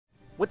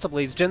What's up,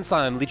 ladies and gents?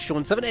 I'm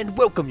Leech217 and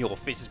welcome your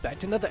faces back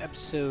to another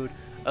episode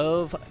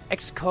of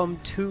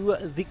XCOM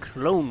 2 The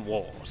Clone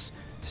Wars.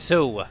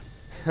 So,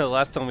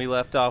 last time we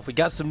left off, we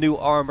got some new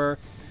armor.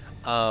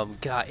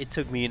 God, it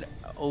took me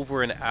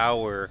over an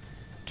hour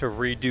to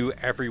redo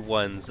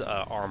everyone's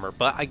armor,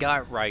 but I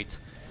got it right.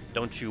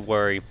 Don't you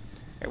worry.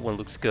 Everyone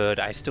looks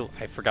good. I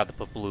forgot to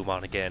put Bloom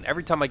on again.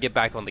 Every time I get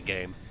back on the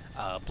game,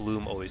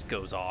 Bloom always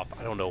goes off.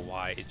 I don't know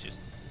why. It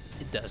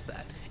does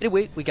that.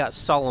 Anyway, we got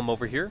Solemn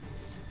over here.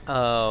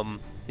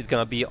 He's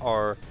gonna be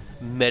our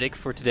medic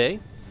for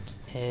today,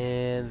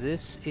 and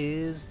this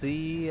is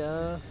the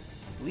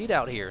lead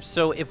out here.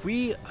 So if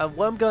we,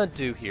 what I'm gonna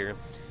do here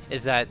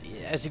is that,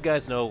 as you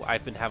guys know,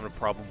 I've been having a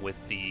problem with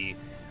the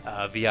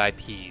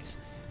VIPs.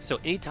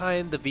 So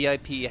anytime the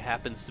VIP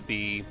happens to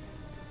be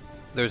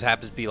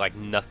like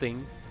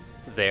nothing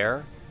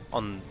there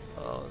on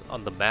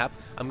the map,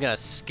 I'm gonna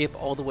skip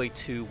all the way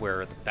to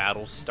where the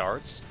battle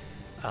starts.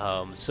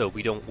 So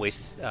we don't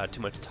waste too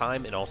much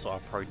time, and also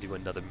I'll probably do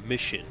another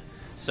mission.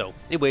 So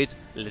anyways,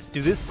 let's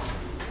do this.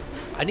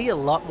 I need a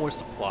lot more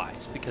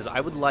supplies because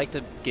I would like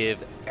to give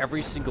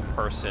every single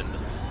person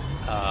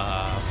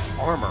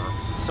armor,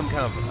 some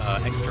kind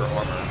of extra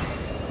armor.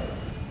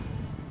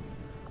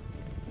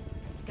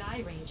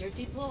 Sky Ranger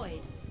deployed.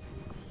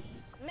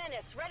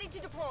 Menace ready to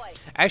deploy.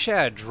 Actually,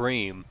 I had a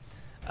dream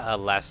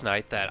last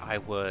night that I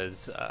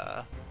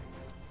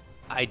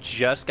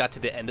just got to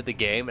the end of the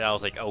game, and I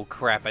was like, oh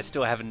crap, I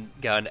still haven't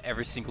gotten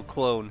every single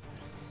clone.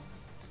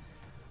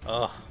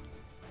 Ugh.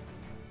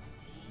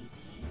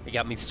 It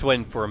got me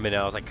sweating for a minute.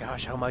 I was like,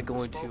 gosh, how am I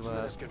going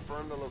to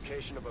confirm the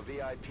location of a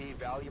VIP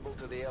valuable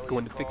to the alien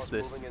going to fix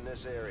this? moving in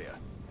this area,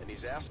 and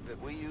he's asked that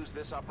we use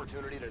this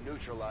opportunity to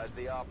neutralize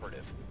the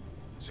operative.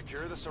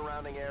 Secure the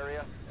surrounding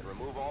area and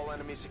remove all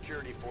enemy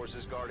security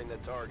forces guarding the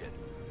target.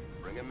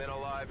 Bring him in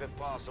alive if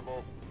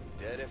possible,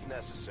 dead if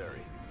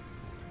necessary.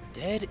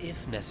 Dead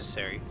if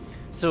necessary.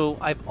 So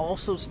I've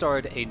also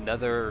started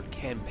another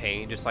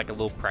campaign, just like a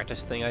little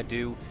practice thing I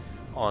do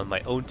on my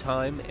own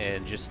time,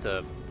 and just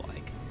to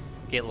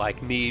get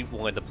like me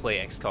wanting to play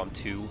XCOM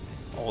 2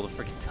 all the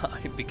freaking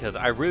time, because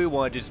I really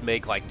want to just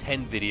make like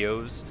 10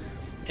 videos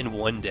in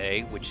one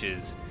day, which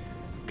is,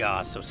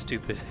 God, so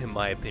stupid in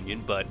my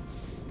opinion, but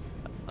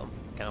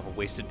kind of a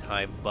wasted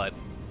time. But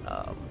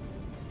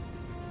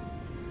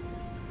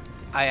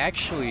I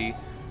actually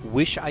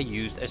wish I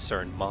used a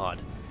certain mod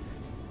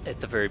at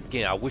the very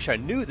beginning. I wish I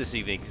knew this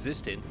even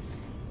existed.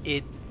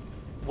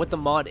 What the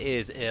mod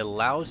is, it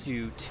allows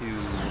you to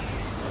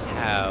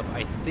have,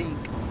 I think,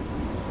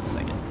 a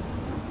second,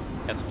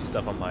 got some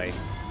stuff on my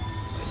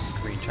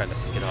screen trying to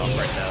pick it off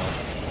right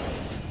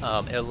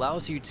now. It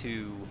allows you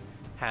to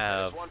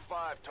have 1-5,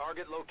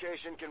 target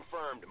location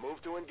confirmed.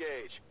 Move to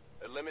engage.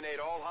 Eliminate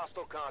all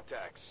hostile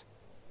contacts.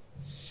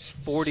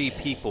 40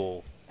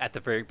 people at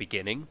the very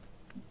beginning.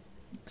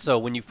 So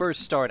when you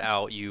first start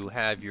out, you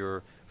have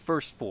your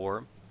first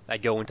 4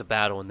 that go into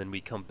battle, and then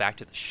we come back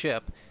to the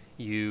ship.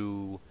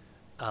 You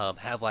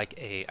have like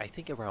I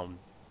think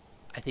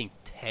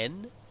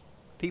 10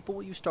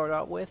 people you start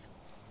out with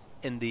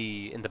in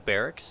the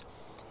barracks.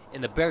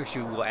 In the barracks,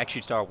 you will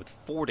actually start with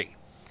 40.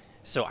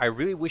 So I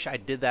really wish I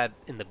did that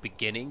in the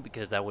beginning,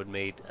 because that would have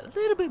made a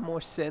little bit more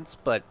sense,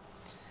 but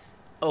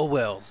oh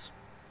wells.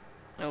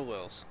 Oh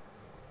wells.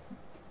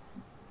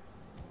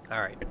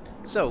 Alright,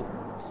 so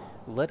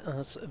let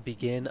us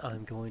begin.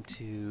 I'm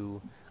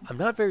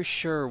not very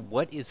sure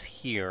what is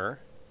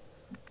here,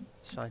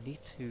 so I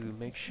need to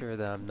make sure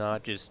that I'm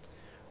not just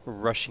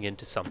rushing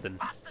into something.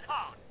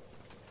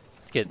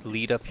 Let's get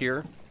lead up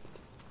here.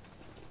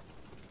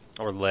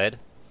 Or lead.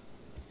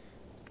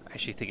 I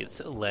actually think it's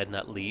lead,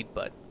 not lead,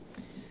 but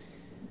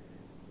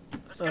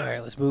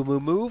alright, let's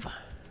move.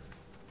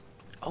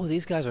 Oh,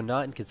 these guys are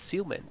not in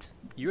concealment.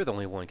 You're the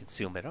only one in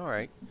concealment.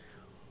 Alright.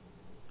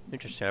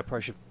 Interesting. I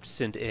probably should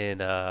send in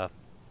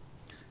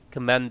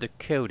Commander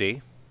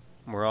Cody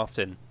more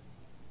often.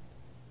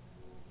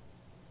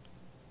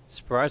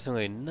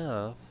 Surprisingly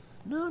enough.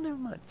 No, never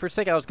mind. For a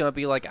second I was gonna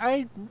be like,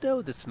 I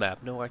know this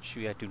map. No,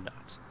 actually I do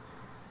not.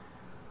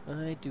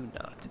 I do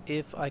not.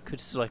 If I could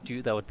select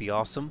you, that would be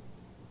awesome.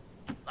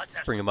 Let's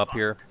bring him up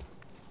here.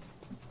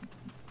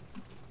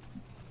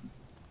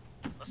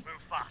 Let's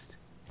move fast.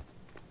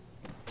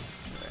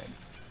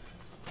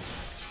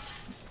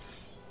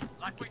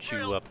 Alright. Get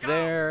you up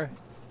there.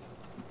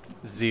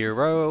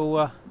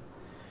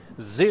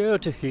 0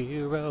 to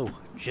hero,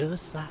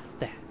 just like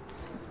that.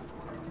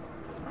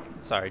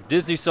 Sorry,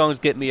 Disney songs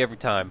get me every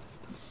time.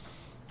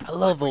 I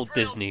love old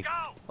Disney.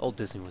 Old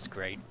Disney was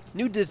great.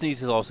 New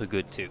Disney's is also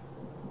good too.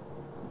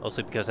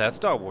 Mostly because it has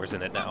Star Wars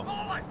in it now.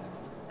 Alright.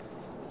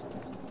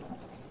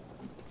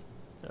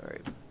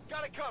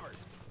 Got it covered.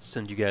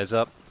 Send you guys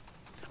up.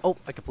 Oh,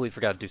 I completely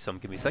forgot to do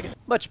something. Give me a second.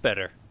 Much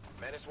better.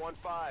 Menace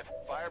 1-5,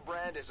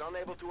 Firebrand is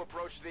unable to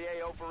approach the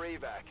AO for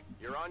evac.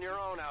 You're on your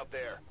own out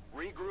there.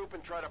 Regroup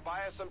and try to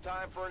buy us some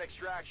time for an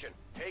extraction.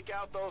 Take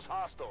out those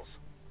hostiles.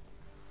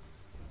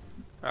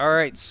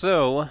 Alright,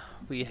 so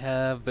we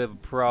have a bit of a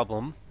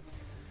problem.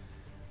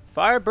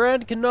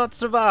 Firebrand cannot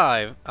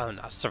survive. Oh,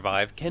 not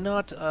survive.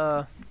 Cannot,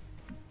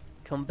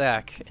 come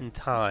back in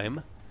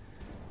time.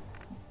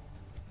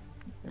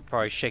 They're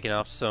probably shaking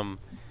off some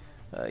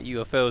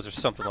UFOs or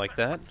something like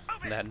that,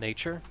 in that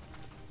nature.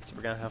 So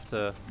we're gonna have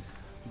to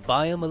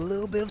buy him a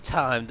little bit of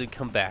time to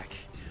come back.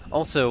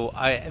 Also,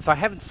 if I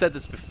haven't said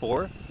this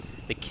before,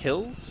 the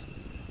kills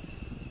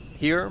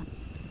here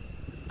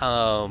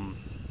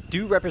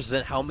do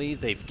represent how many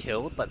they've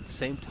killed, but at the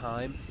same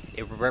time,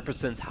 it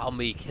represents how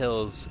many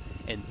kills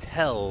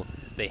until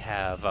they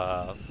have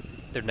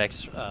their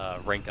next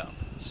rank up.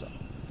 So,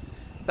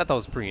 I thought that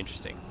was pretty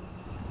interesting.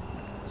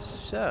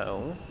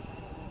 So,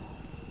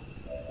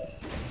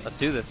 let's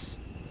do this.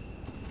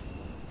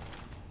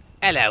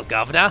 Hello,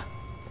 Governor.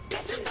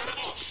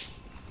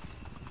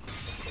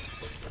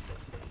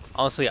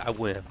 Honestly, I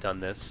wouldn't have done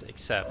this,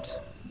 except...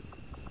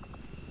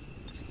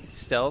 Let's see,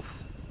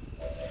 stealth.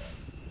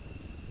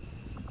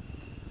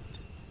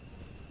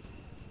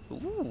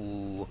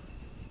 Ooh.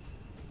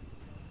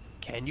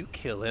 Can you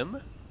kill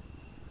him?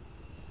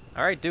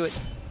 Alright, do it.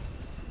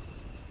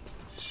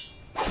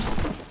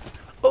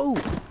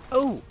 Oh!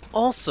 Oh!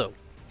 Also,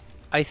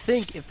 I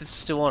think if this is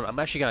still on, I'm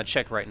actually gonna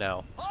check right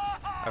now.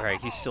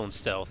 Alright, he's still in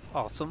stealth.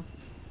 Awesome.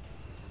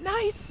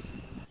 Nice!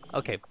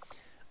 Okay.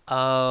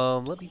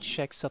 Let me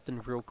check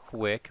something real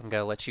quick. I'm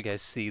gonna let you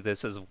guys see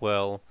this as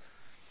well.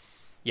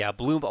 Yeah,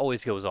 Bloom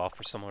always goes off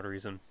for some odd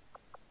reason.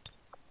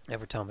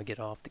 Every time I get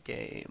off the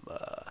game.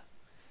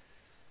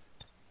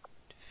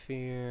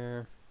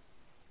 Fear.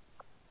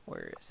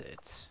 Where is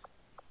it?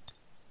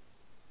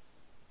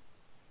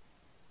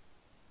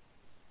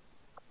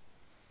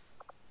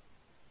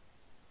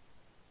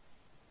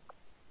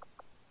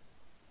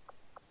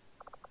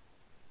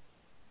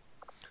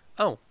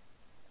 Oh.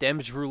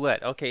 Damage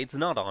roulette. Okay, it's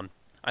not on.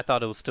 I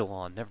thought it was still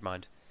on. Never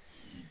mind.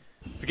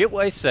 Forget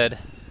what I said.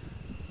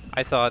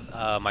 I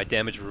thought my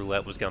damage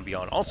roulette was going to be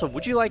on. Also,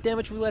 would you like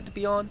damage roulette to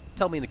be on?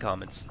 Tell me in the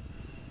comments.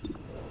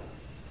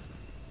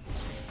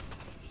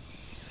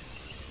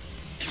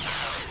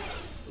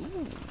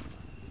 Ooh.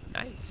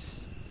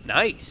 Nice.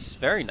 Nice.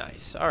 Very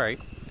nice. Alright.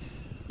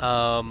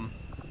 Golly.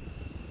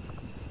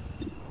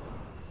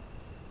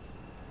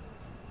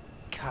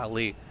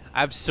 I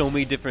have so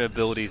many different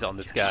abilities on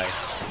this guy.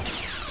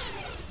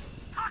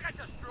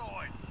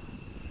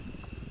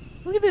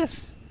 Look at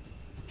this!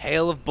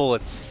 Hail of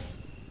bullets.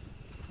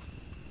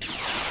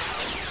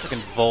 Fucking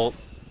Volt.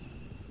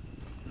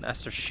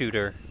 Master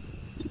Shooter.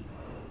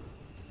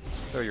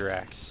 Throw your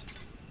axe.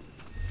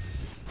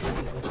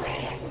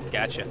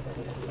 Gotcha.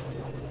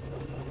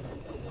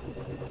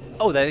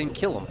 Oh, that didn't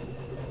kill him.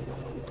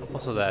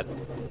 Also, that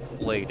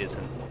blade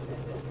isn't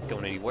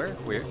going anywhere.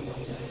 Weird.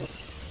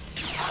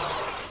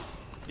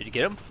 Did you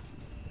get him?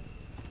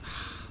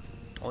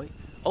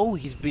 Oh,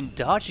 he's been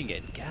dodging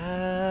it.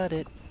 Got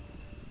it.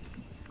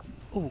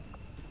 Ooh.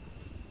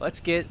 Let's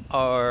get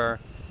our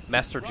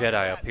Master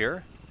Jedi up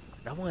here.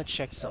 And I want to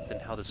check something,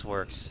 how this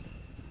works.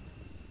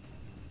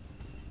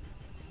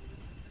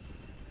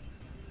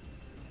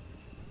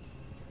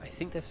 I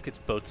think this gets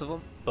both of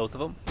them. Both of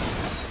them.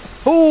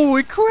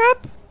 Holy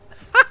crap!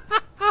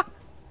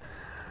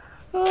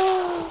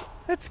 Oh,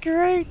 that's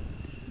great.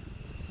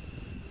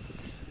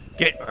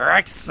 Get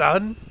wrecked,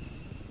 son.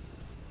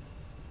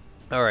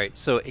 Alright,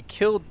 so it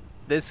killed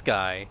this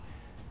guy,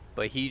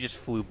 but he just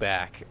flew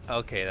back.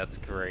 Okay, that's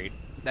great.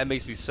 That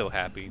makes me so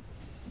happy.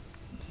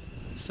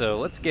 So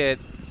let's get,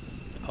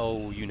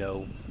 oh, you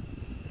know,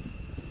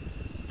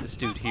 this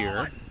dude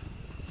here.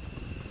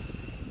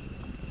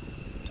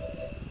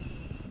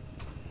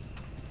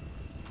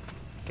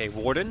 Okay,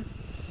 Warden.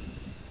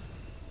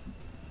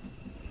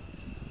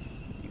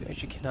 You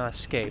actually cannot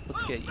escape.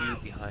 Let's get you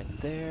behind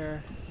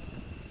there.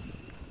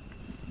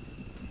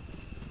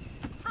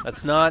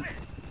 Let's not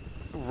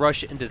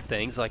rush into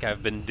things like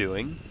I've been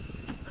doing.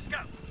 Let's go.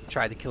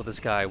 Try to kill this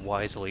guy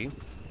wisely.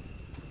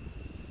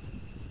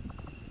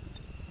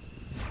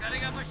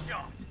 Setting up a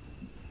shot.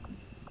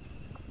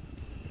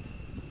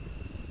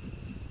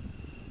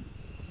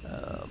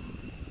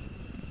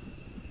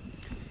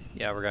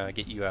 Yeah, we're gonna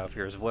get you out of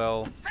here as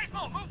well.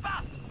 Baseball, move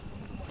fast.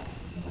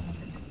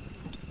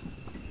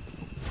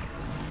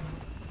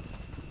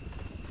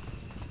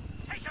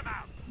 Take him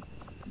out.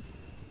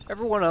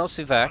 Everyone else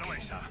evac.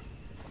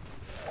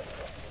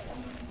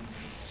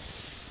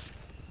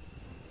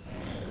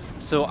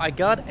 So I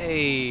got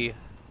a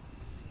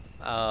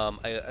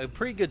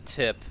pretty good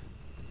tip,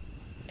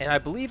 and I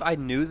believe I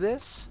knew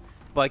this,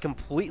 but I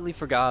completely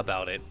forgot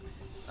about it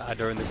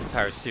during this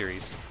entire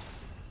series.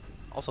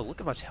 Also, look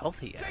how much health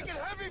he has.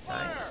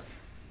 Nice.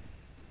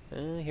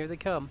 Here they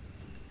come.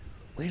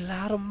 We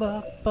light them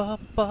up,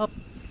 up.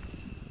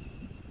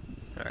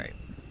 Alright.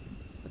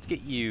 Let's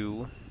get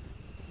you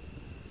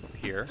over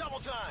here. Double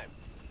time.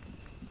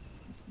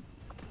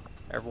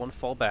 Everyone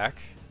fall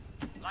back.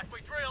 Like we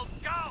drilled,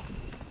 go!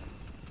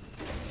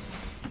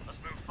 Let's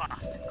move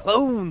fast.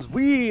 Clones,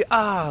 we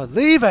are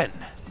leaving!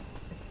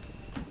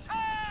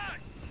 Turn!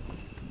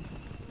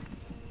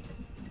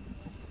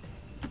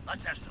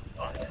 Let's have some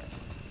fun.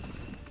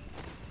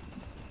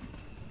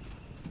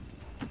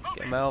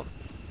 Get him out.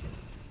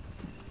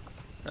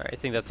 Alright, I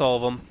think that's all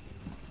of them.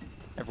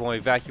 Everyone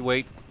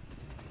evacuate.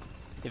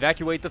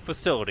 Evacuate the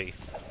facility.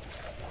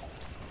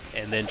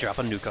 And then drop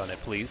a nuke on it,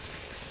 please.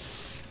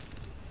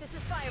 This is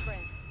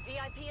Firebrand.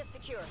 VIP is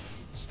secure.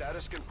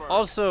 Status confirmed.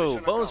 Also,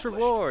 Mission bonus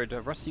accomplished. reward.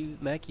 A rusty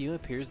mech unit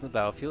appears in the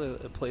battlefield.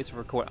 A place of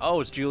record.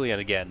 Oh, it's Julian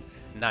again.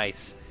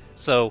 Nice.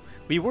 So,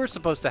 we were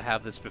supposed to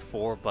have this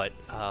before, but,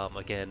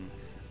 again,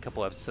 a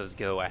couple episodes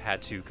ago, I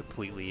had to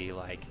completely,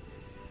 like,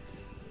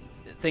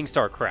 things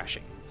started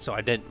crashing. So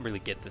I didn't really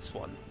get this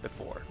one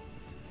before.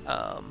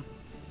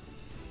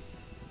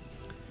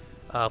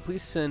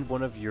 Please send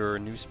one of your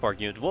new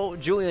spark units. Well,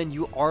 Julian,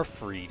 you are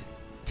freed.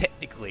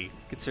 Technically.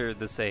 Consider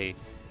this a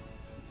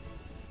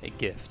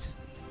gift.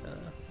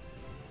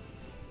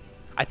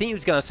 I think he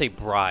was gonna say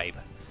bribe.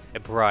 A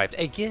bribed.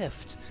 A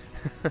gift.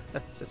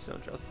 Just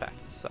don't trust back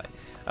to the side.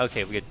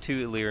 Okay, we get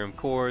 2 Elerium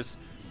cores.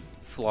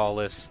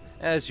 Flawless,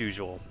 as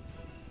usual.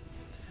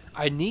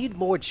 I need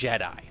more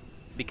Jedi.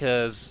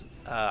 Because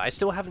I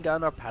still haven't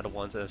gotten our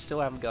Padawans, and I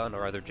still haven't gotten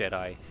our other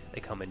Jedi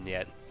that come in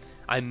yet.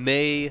 I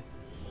may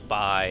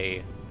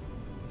buy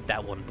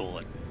that one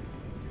bullet.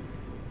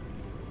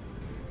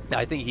 Now,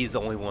 I think he's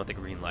the only one with the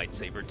green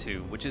lightsaber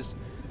too, which is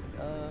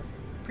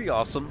pretty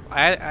awesome.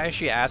 I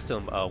actually asked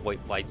him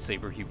what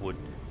lightsaber he would,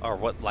 or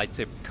what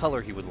lightsaber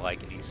color he would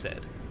like, and he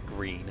said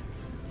green.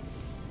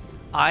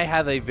 I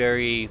have a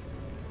very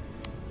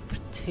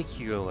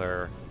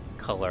particular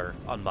color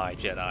on my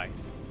Jedi,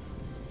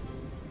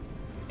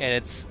 and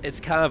it's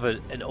kind of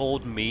an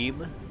old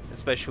meme,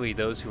 especially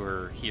those who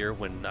were here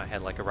when I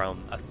had like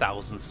around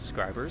 1,000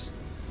 subscribers.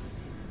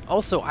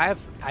 Also, I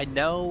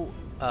now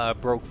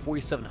broke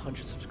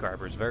 4,700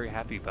 subscribers. Very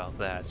happy about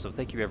that. So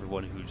thank you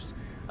everyone who's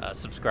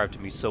subscribed to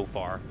me so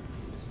far,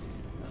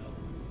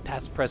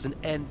 past, present,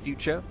 and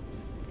future.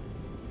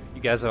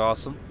 You guys are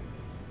awesome.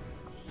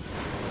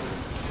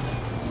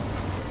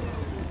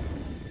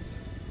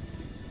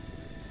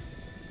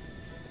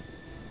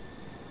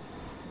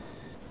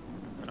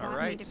 Squad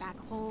made it back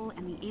whole,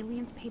 and the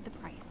aliens paid the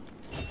price.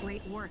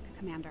 Great work,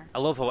 Commander. I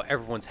love how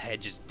everyone's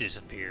head just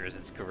disappears.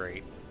 It's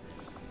great.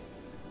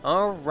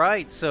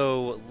 Alright,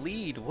 so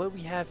lead, what do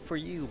we have for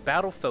you?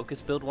 Battle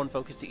focus, build 1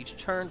 focus to each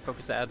turn.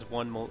 Focus adds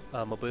 1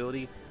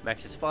 mobility,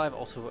 max is 5,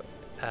 also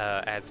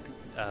adds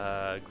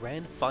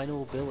grand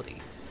final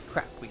ability.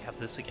 Crap, we have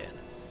this again.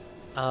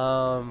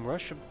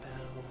 Rush of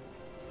battle.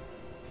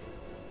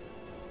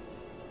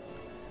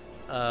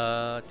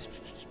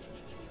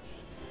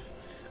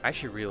 I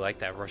actually really like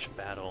that Rush of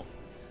battle.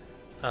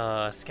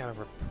 Scout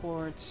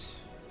report.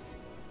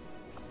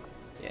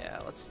 Yeah,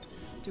 let's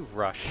do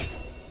rush.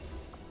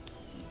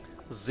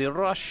 The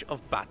rush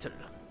of battle.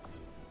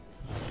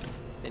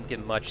 Didn't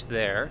get much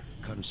there.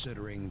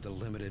 Considering the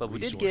limited but we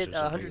did get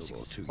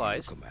 160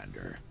 supplies,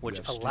 Commander,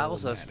 which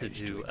allows us to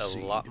do a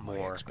lot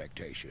more.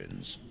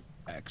 Expectations.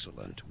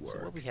 Excellent work.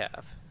 So what do we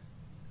have?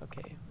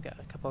 Okay, we got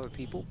a couple other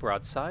people.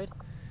 Broadside.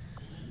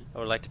 I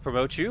would like to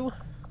promote you.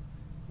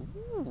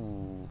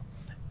 Ooh.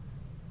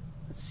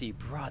 Let's see,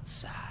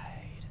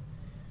 broadside.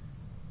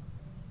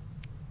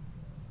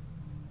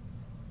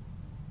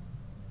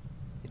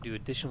 They do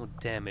additional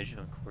damage, and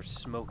of course,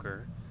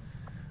 smoker.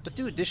 Let's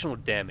do additional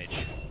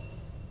damage.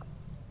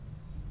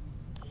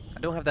 I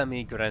don't have that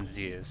many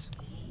Grenadiers.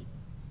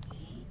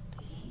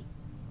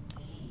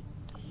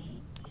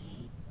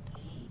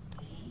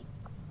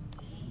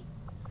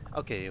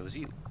 Okay, it was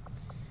you.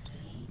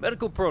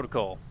 Medical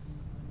protocol.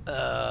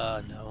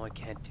 No, I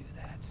can't do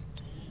that.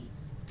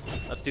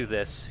 Let's do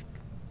this.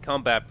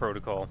 Combat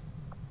protocol.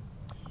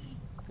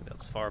 I think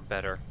that's far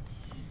better.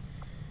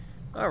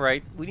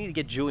 Alright, we need to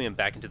get Julian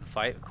back into the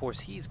fight. Of course,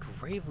 he's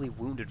gravely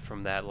wounded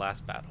from that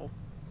last battle.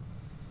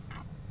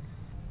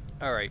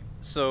 Alright,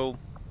 so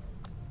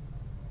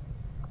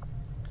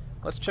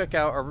let's check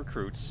out our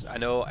recruits. I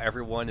know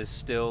everyone is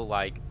still,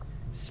 like,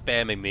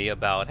 spamming me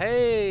about,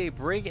 hey,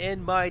 bring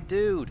in my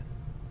dude.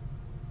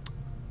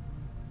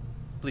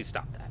 Please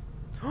stop that.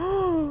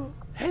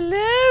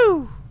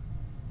 Hello!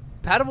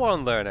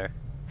 Padawan learner.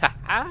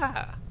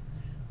 Haha!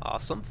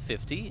 Awesome,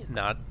 50.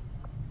 Not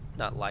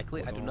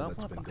likely. I do not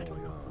want been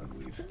going on.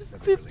 We've never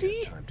 50?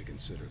 really had time to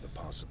consider the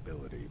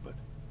possibility, but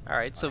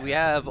alright, so I we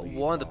have have to believe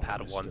one of the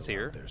Vaughn is Padawans still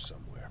here. out there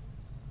somewhere.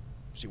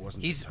 She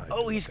wasn't He's the type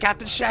oh, to he's look at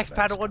Captain the Shax's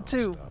lab Padawan XCOM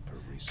too. stop her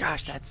research.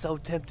 Gosh, that's so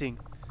tempting.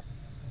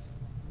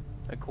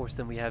 Of course,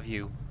 then we have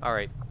you.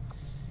 Alright.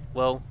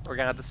 Well, we're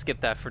gonna have to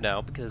skip that for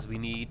now because we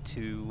need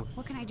to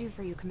What can I do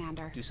for you,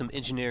 Commander? do some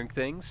engineering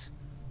things,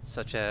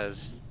 such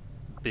as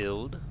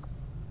build.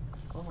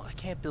 Oh, I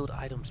can't build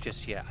items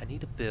just yet. I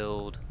need to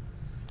build.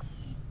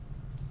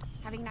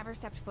 Having never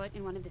stepped foot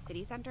in one of the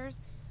city centers,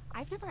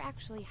 I've never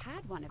actually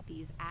had one of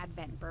these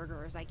Advent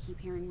burgers I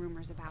keep hearing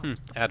rumors about.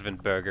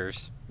 Advent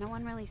burgers. No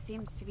one really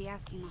seems to be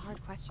asking the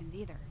hard questions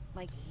either.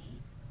 Like,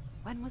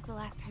 when was the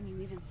last time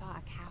you even saw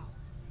a cow?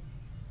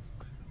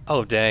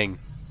 Oh, dang.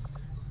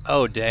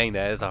 Oh, dang,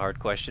 that is a hard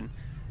question.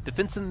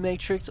 Defensive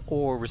Matrix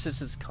or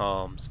Resistance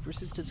Comms?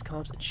 Resistance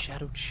Comms and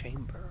Shadow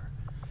Chamber.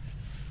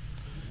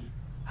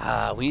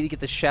 We need to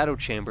get the Shadow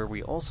Chamber.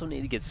 We also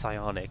need to get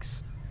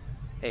Psionics.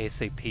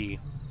 ASAP.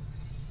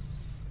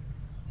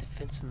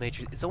 Defensive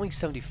matrix. It's only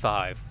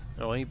 75.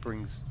 It only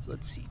brings,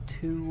 let's see,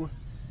 2.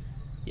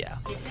 Yeah.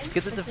 Let's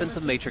get the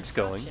defensive matrix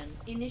going.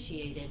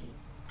 Initiated.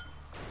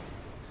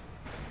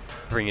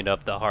 Bringing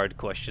up the hard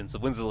questions.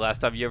 When's the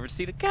last time you ever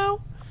seen a cow?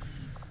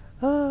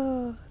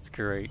 Oh, that's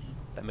great.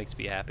 That makes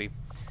me happy.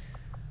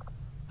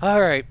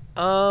 Alright,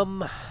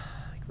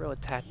 guerrilla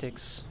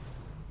tactics.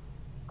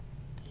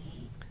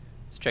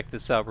 Let's check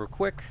this out real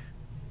quick.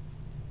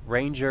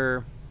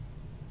 Ranger.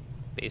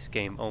 Base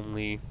game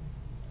only.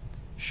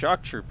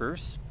 Shock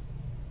Troopers.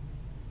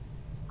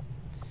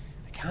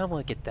 I kind of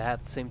want to get that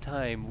at the same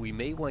time. We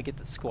may want to get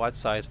the squad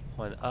size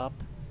one up.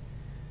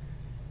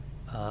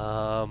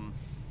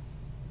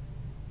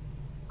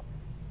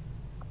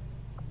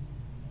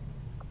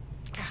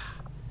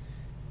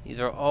 These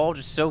are all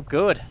just so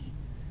good.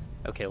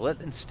 Okay,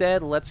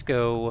 let's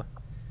go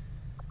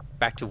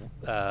back to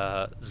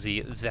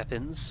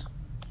Zeppins.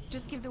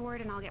 Just give the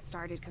word and I'll get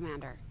started,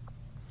 Commander.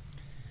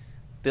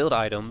 Build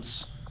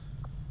items.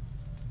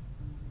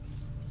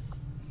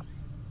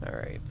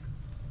 Alright.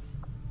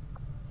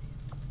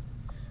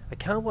 I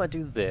kind of want to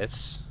do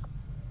this.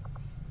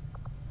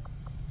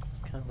 Let's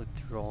kind of look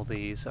through all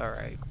these.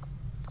 Alright.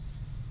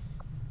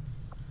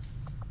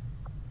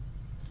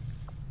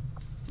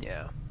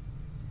 Yeah.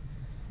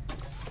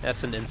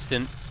 That's an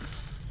instant.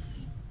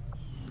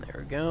 There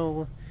we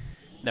go.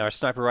 Now our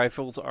sniper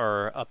rifles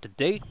are up to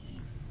date.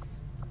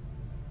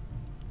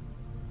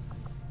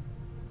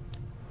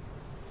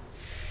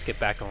 Let's get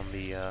back on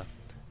the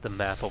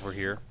map over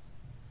here.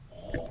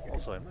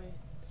 Also, am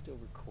I still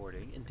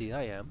recording? Indeed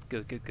I am.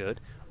 Good, good, good.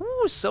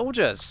 Ooh,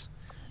 soldiers!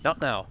 Not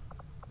now.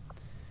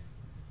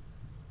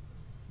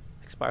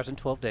 Expires in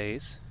 12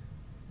 days.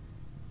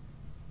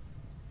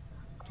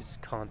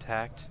 Just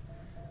contact.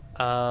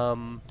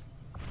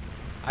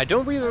 I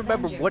don't really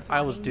remember what I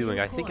was doing.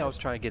 I think I was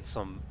trying to get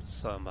some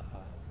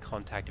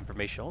contact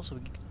information. Also,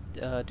 we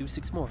could do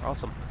 6 more.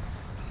 Awesome.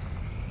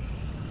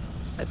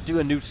 Let's do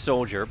a new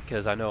soldier,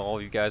 because I know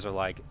all you guys are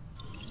like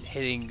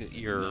hitting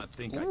your... I not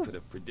think I could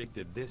have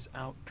predicted this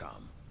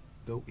outcome,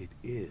 though it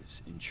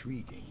is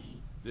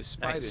intriguing.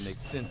 Despite Nice. an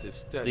extensive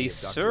study The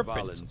of Dr. serpent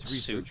Valen's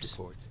research suit.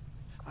 reports,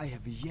 I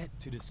have yet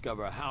to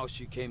discover how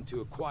she came to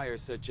acquire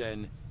such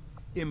an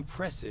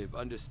impressive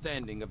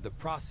understanding of the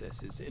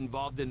processes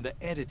involved in the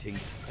editing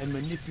and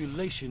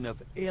manipulation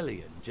of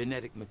alien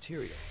genetic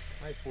material.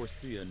 I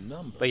foresee a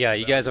number. But yeah,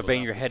 you guys are of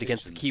banging your head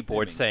against the applications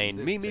keyboard stemming saying,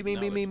 from me, this me,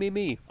 me, me, me, me,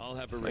 me, I'll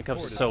have a when it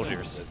comes to report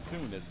soldiers. as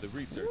soon as the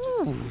research is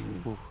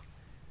complete. Ooh.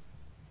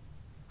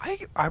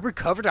 I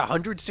recovered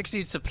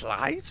 160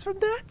 supplies from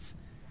that?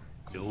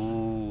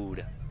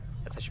 Dude.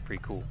 That's actually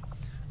pretty cool.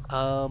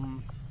 So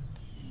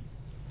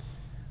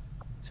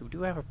we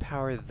do have our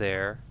power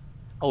there.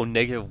 Oh,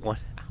 -1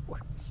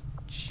 hours.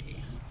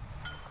 Jeez.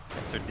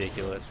 That's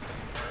ridiculous.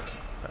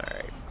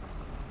 Alright.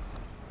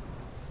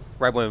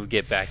 Right when we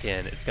get back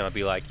in, it's gonna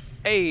be like,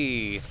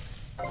 hey!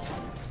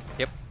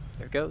 Yep,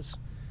 there it goes.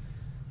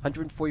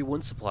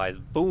 141 supplies.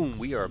 Boom,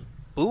 we are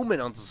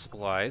booming on the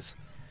supplies.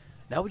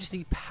 Now we just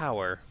need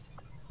power.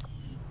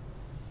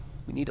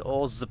 We need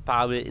all the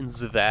power in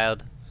the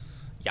world.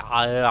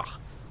 Yeah.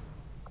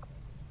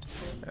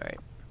 Alright.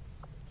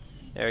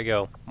 There we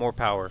go. More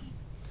power.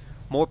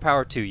 More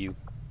power to you.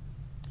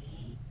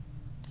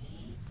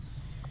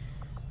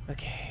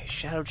 Okay.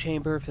 Shadow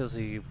chamber fills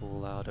the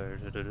allow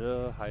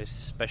high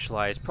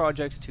specialized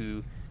projects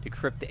to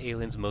decrypt the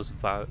aliens' most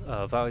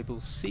valuable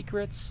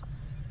secrets.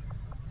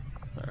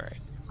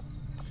 Alright.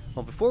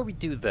 Well, before we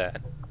do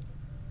that,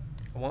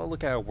 I want to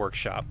look at our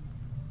workshop.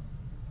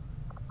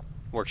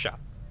 Workshop.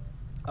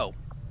 Oh.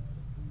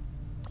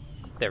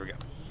 There we go.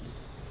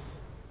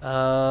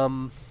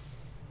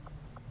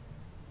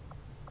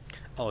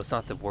 Oh, it's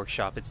not the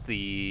workshop, it's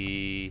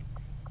the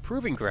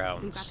proving We've got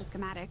grounds. the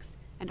schematics,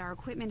 and our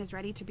equipment is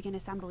ready to begin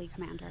assembly,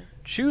 Commander.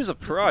 Choose a Just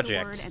give the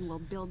project. word and we'll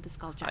build the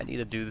skulljack. I need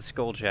to do the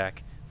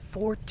Skulljack.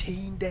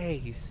 14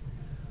 days.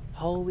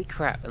 Holy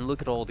crap. And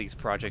look at all these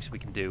projects we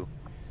can do.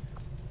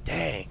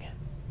 Dang.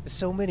 There's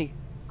so many.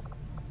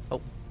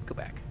 Oh, go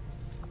back.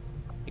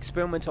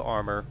 Experimental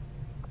armor.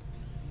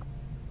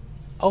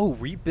 Oh,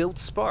 rebuild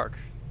spark.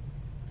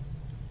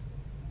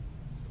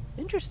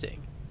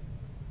 Interesting.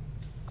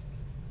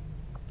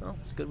 Well,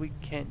 it's good we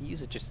can't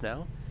use it just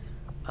now.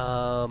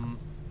 I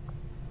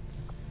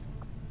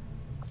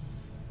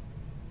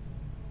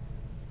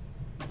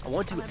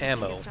want to I'll have the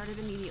ammo. get started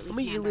immediately, How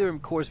many Commander. helium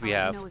cores we I'll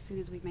let have? you know as soon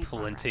as we've made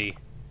Plenty.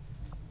 progress.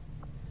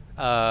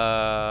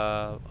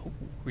 Oh,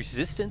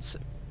 resistance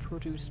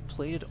produced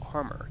plated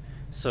armor.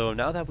 So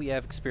now that we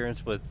have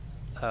experience with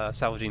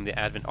salvaging the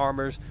advent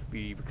armors,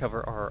 we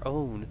recover our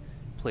own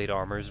plate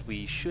armors.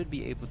 We should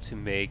be able to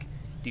make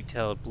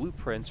detailed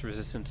blueprints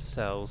resistant to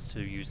cells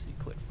to use the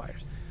equipped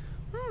fighters.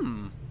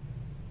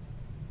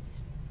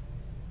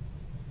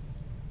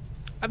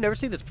 I've never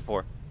seen this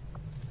before.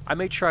 I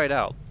may try it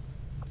out.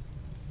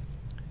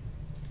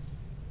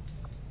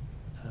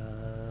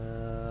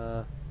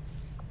 Of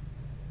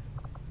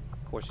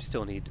course, we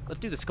still need... Let's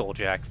do the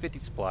Skulljack. 50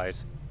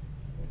 supplies.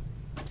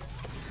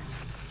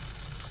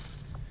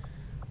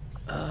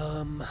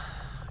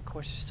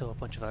 course, there's still a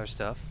bunch of other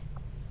stuff.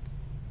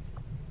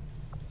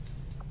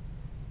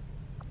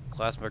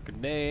 Plasma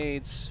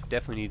grenades.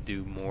 Definitely need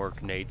to do more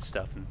grenade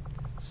stuff and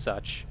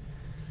such.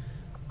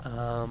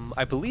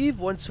 I believe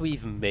once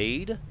we've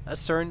made a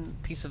certain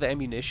piece of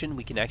ammunition,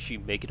 we can actually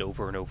make it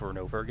over and over and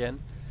over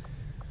again.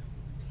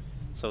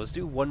 So let's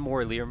do one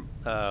more one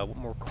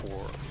more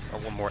core, or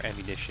one more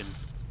ammunition.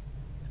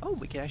 Oh,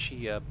 we can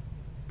actually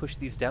push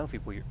these down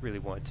if we really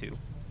want to.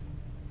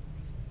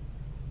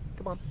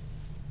 Come on.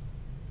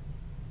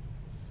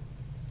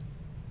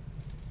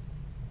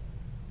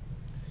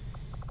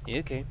 Yeah,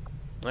 okay,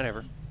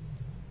 whatever.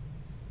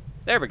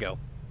 There we go.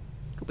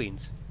 Cool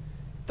beans.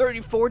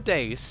 34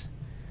 days.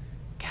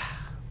 God,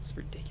 that's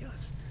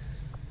ridiculous.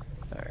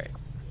 Alright.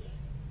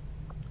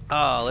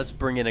 Let's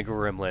bring in a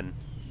gremlin.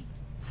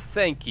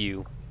 Thank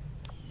you.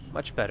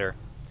 Much better.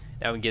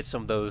 Now we can get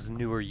some of those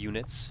newer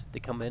units to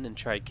come in and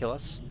try to kill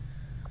us.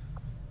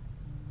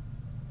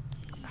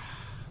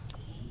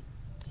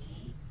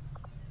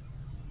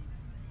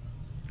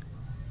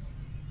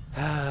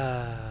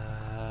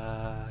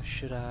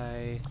 Should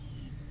I...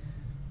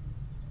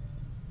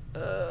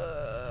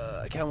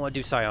 I kind of want to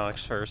do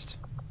psionics first.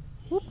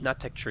 Whoop, not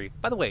tech tree.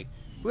 By the way,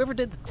 whoever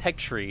did the tech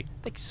tree,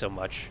 thank you so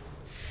much.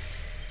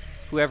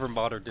 Whoever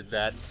modder did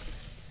that,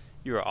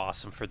 you are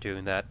awesome for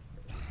doing that.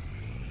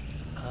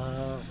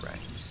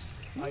 Alright.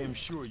 I am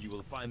sure you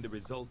will find the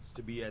results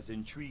to be as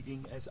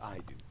intriguing as I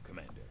do,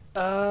 Commander.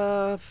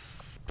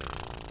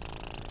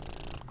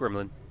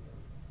 Gremlin.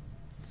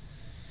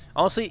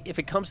 Honestly, if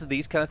it comes to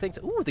these kind of things,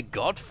 ooh, the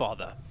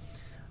Godfather.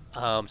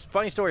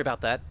 Funny story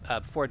about that.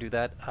 Before I do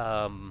that,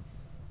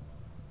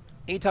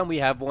 anytime we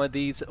have one of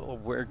these,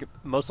 we're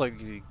most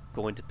likely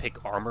going to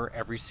pick armor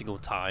every single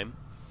time.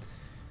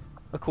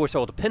 Of course,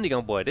 all depending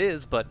on what it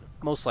is, but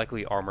most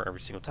likely armor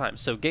every single time.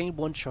 So gain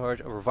 1 charge,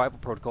 a revival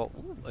protocol.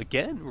 Ooh,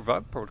 again,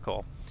 revival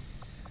protocol.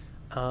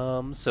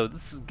 So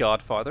this is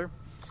Godfather.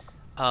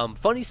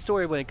 Funny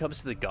story when it comes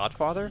to the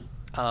Godfather,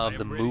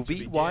 the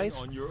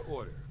movie-wise.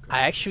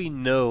 I actually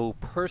know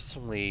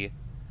personally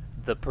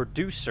the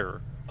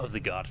producer of The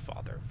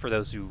Godfather, for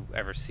those who've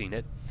ever seen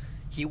it.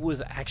 He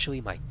was actually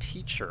my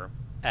teacher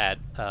at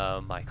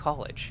my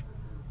college.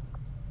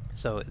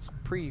 So it's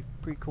pretty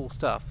cool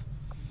stuff.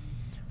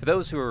 For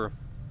those who are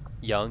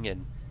young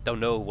and don't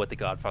know what The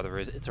Godfather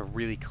is, it's a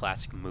really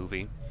classic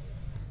movie.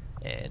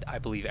 And I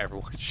believe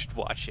everyone should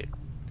watch it.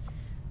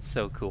 It's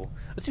so cool.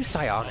 Let's do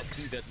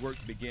psionics. That work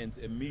begins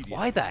immediately.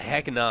 Why the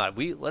heck not?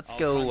 Let's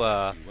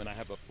go when I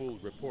have a full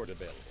report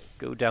available.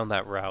 Go down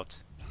that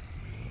route.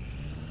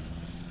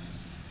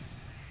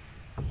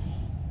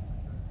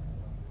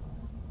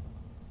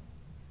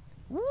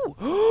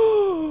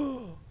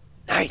 Ooh.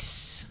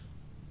 Nice.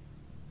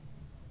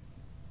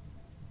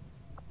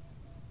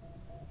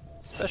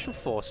 Special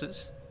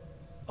Forces.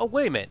 Oh,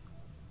 wait a minute.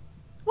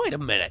 Wait a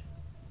minute.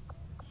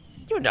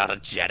 You're not a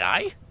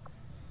Jedi.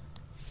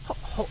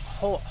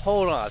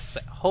 Hold on a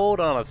sec. Hold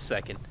on a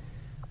second.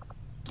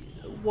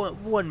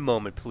 One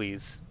moment,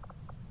 please.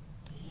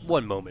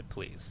 One moment,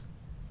 please.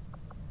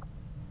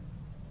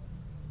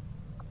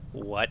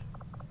 What?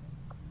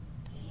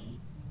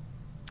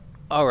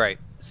 Alright,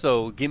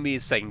 so give me a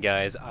second,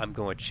 guys. I'm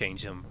going to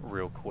change them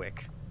real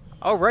quick.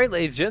 Alright,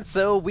 ladies and gents,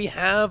 so we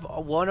have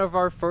one of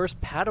our first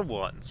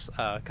Padawans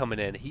coming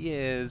in. He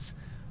is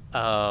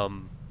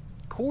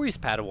Corey's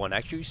Padawan,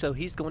 actually, so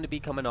he's going to be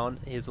coming on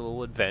his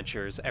little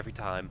adventures every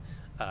time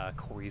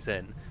Corey's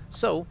in.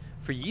 So,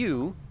 for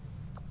you,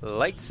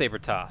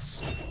 lightsaber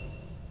toss.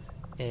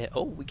 And,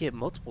 oh, we get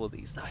multiple of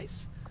these.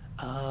 Nice.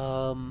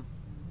 You're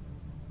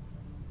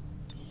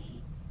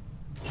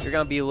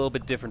going to be a little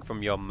bit different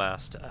from your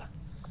master.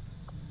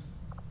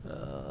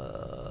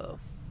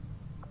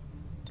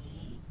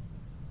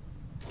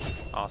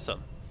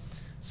 Awesome.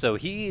 So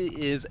he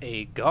is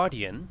a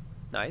guardian.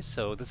 Nice.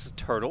 So this is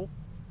Turtle.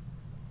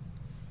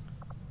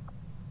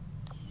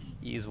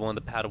 He's one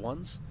of the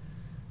Padawans.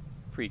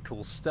 Pretty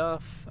cool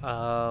stuff.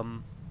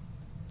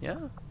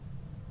 Yeah.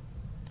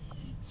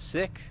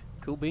 Sick.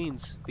 Cool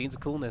beans. Beans of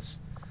coolness.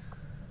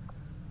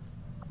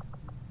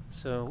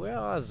 So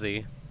where is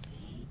he?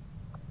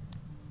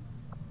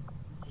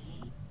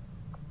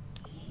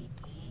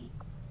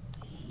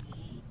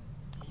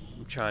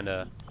 I'm trying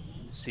to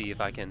see if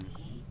I can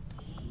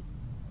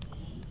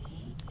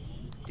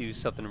do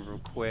something real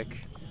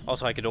quick.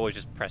 Also, I could always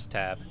just press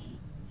tab.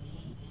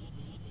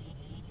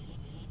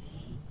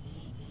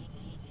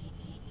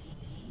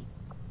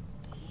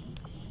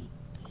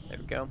 There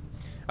we go.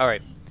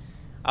 Alright.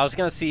 I was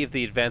gonna see if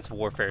the Advanced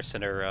Warfare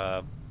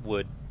Center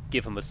would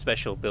give him a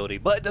special ability,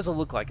 but it doesn't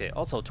look like it.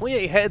 Also,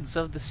 28 heads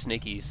of the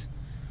Snakies.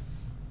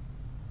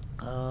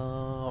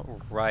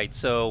 Right,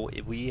 so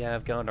we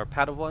have gotten our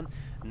Padawan.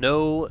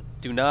 No,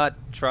 do not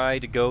try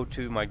to go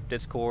to my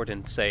Discord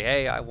and say,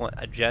 hey, I want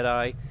a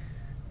Jedi,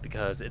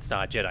 because it's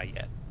not a Jedi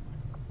yet.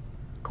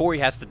 Corey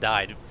has to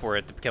die for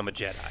it to become a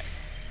Jedi.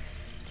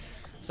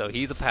 So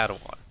he's a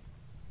Padawan.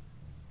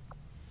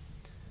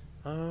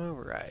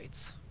 Alright.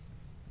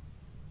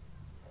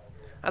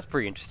 That's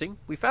pretty interesting.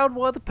 We found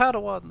one of the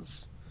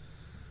Padawans.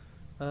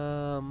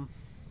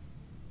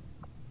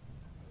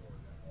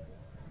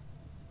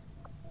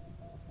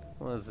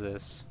 What is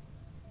this?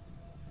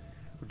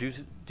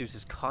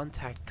 Reduces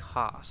contact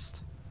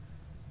cost.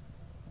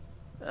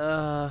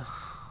 Why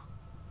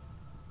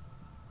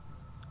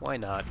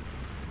not?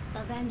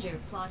 Avenger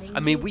plotting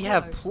I mean, new we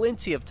have course.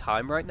 plenty of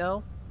time right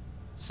now,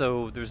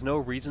 so there's no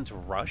reason to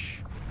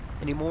rush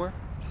anymore.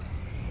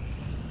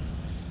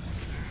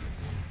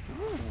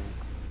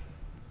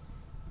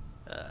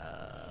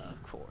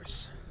 Of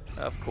course.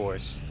 Of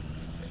course.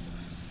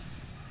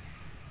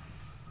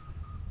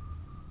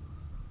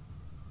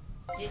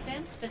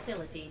 Defense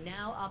facility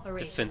now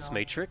operational. Defense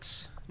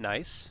matrix.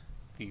 Nice.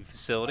 View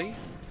facility.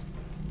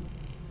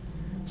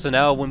 So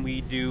now when we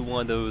do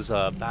one of those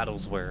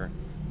battles where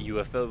a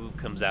UFO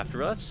comes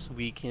after us,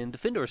 we can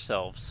defend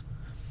ourselves.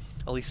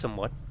 At least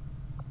somewhat.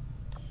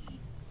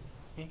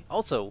 Okay.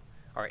 Also,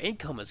 our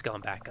income has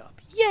gone back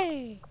up.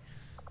 Yay!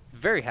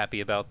 Very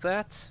happy about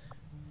that.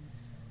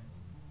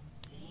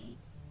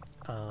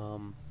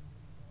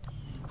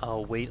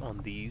 I'll wait on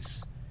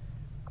these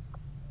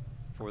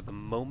for the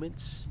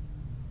moment.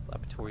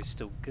 Laboratory is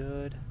still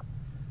good.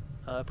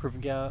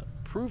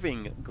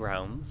 Proving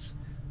grounds.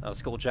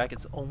 Skull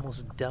Jacket's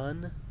almost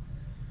done.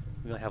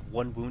 We only have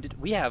 1 wounded.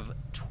 We have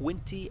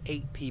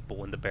 28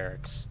 people in the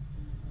barracks.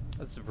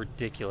 That's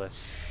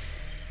ridiculous.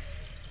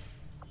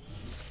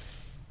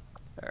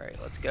 Alright,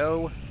 let's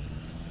go.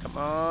 Come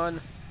on.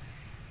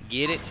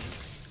 Get it.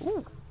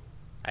 Ooh.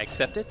 I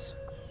accept it.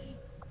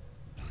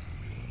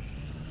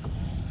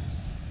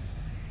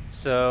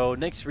 So,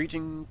 next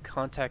region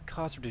contact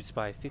cost reduced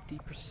by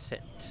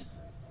 50%.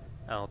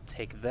 I'll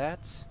take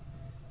that.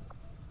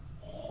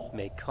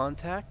 Make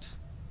contact.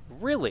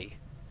 Really?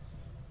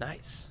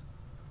 Nice.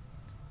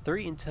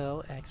 3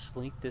 intel X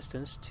link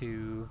distance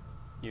to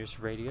nearest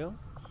radio.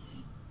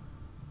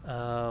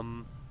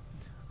 Oh,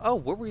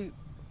 were we...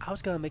 I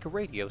was gonna make a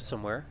radio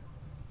somewhere.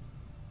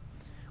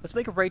 Let's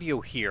make a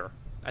radio here.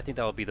 I think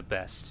that would be the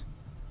best.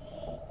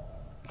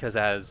 Because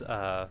as,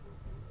 well...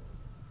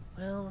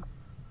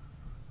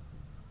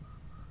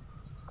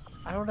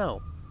 I don't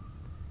know.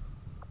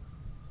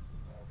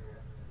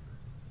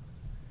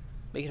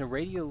 Making a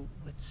radio...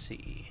 Let's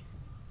see.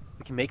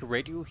 We can make a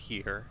radio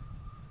here.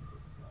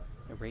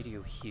 A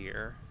radio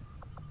here.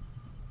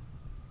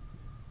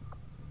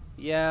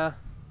 Yeah.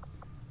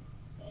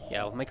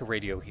 Yeah, we'll make a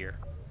radio here.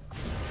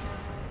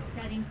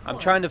 Setting I'm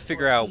course trying to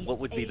figure for out East what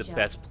would be the Asia.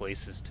 best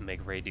places to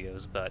make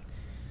radios, but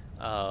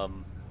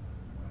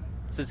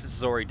since this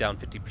is already down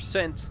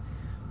 50%,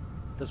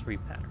 doesn't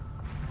really matter.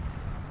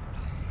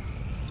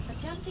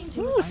 Attempting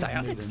to Ooh, I've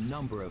made a psionics.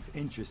 number of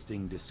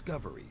interesting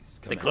discoveries.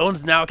 The Commander.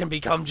 clones now can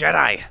become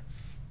Jedi.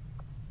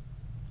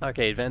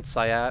 Okay, advanced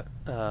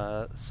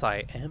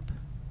Psi-Amp,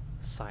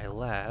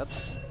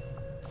 Psi-Labs.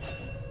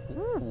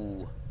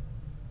 Ooh.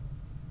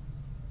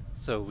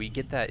 So we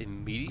get that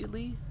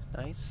immediately.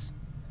 Nice.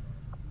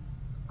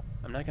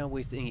 I'm not gonna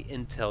waste any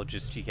intel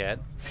just yet.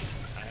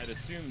 I had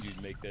assumed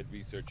you'd make that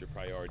research a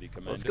priority,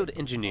 Commander. Let's go to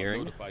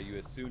engineering. I'll notify you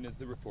as soon as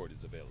the report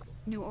is available.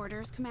 New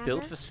orders, Commander?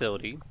 Build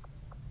facility.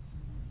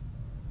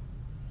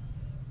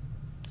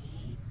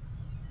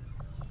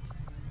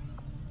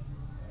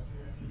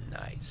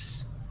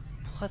 Nice.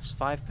 Plus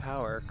 5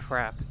 power.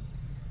 Crap.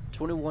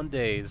 21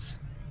 days.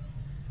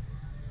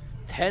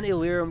 10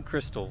 Illyrium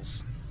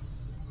crystals.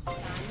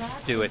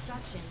 Let's do it.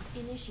 Construction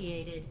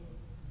initiated.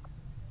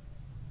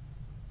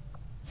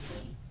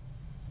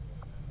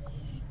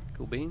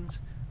 Cool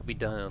beans. Will be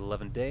done in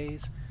 11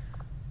 days.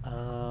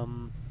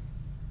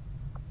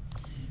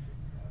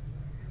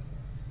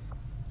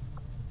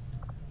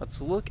 Let's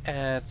look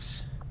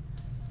at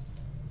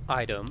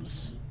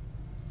items.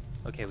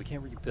 Okay, we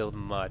can't rebuild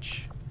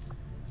much.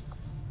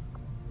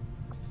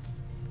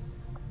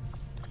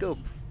 Let's go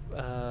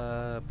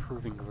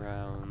proving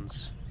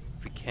grounds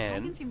if we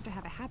Dragon can. seems to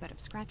have a habit of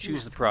scratching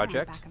Choose that the scar on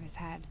project. the back of his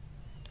head.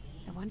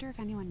 I wonder if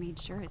anyone made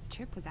sure his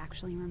chip was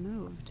actually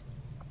removed.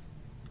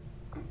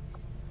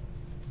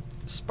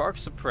 Spark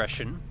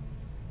suppression.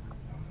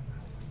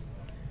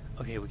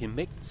 Okay, we can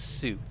make the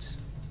suit.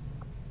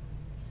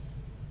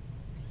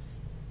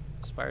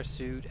 Spire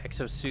suit,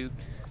 exosuit.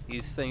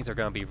 These things are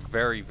going to be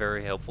very,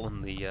 very helpful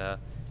in the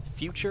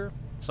future.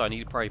 So I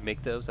need to probably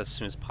make those as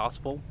soon as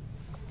possible.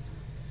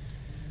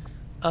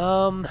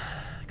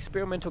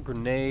 Experimental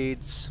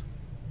grenades.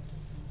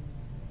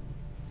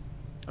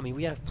 I mean,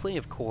 we have plenty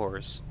of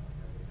cores.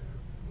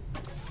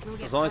 We'll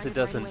get As long as it started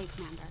right doesn't- away,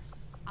 Commander.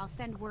 I'll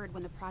send word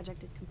when the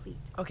project is complete.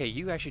 Okay,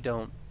 you actually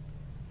don't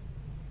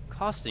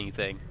cost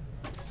anything.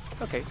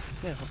 Okay,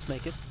 yeah, let's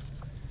make it.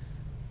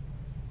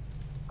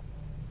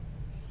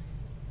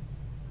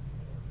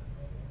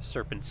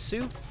 Serpent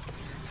suit.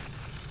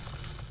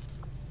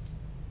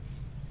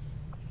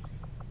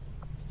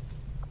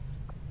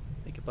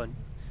 Make a bunch.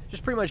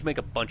 Just pretty much make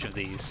a bunch of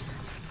these.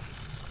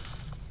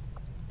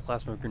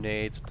 Plasma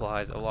grenade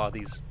supplies. A lot of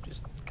these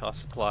just cost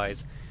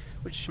supplies,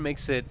 which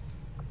makes it,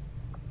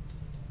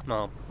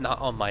 well, not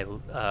on my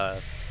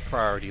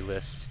priority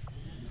list.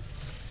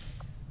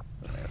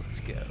 Alright, let's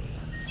go.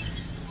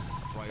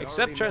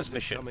 Accept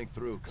transmission.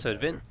 So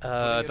event,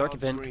 dark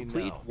event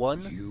complete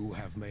 1. You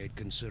have made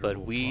considerable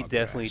But we progress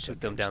definitely took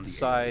them down to against the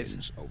size.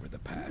 aliens over the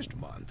past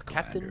month,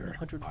 Captain Commander.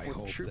 104th I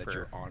hope Trooper. that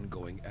your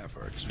ongoing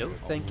efforts No, will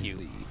thank only you.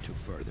 lead to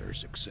further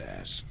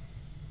success.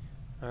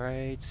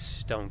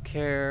 Alright, don't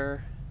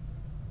care.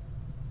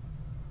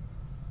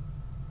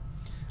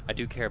 I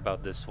do care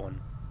about this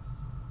one.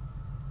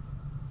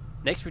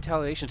 Next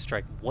retaliation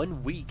strike,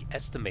 1 week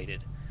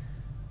estimated.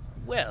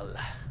 Well,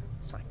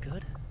 it's not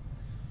good.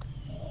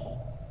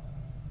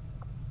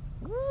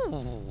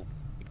 Ooh.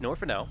 Ignore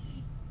for now.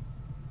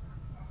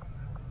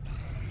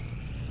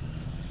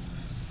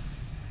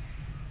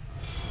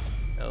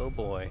 Oh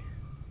boy.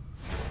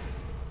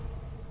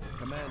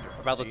 Commander,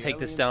 We're about to take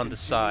this down to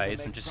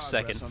size in just a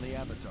second.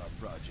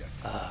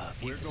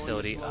 View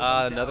facility.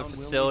 Another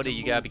facility.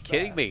 You gotta be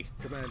kidding me.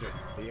 Commander,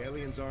 the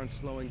aliens aren't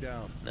slowing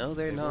down. No,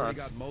 they're They've not. already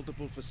got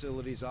multiple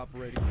facilities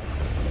operating.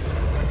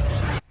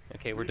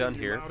 Okay, we're done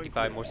here.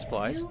 55 more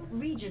supplies. New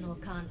regional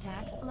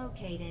contacts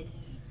located.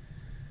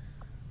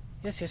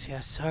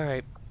 Yes.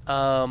 Alright.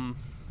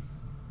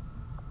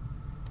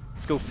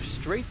 Let's go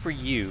straight for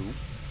you.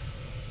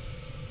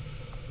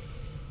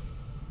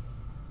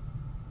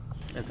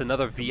 It's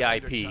another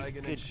VIP.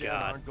 Good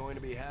God. Aren't going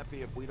to be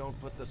happy if we don't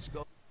put the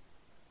skull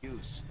to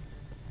use.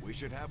 We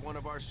should have one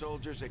of our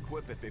soldiers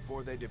equip it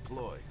before they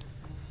deploy.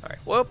 Alright,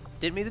 well,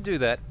 didn't mean to do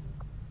that.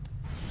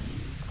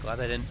 Glad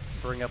I didn't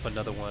bring up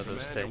another one of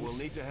those Commander, things. we'll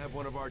need to have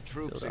one of our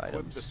troops Build equip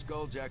items. the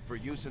Skulljack for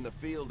use in the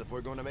field if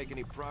we're going to make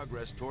any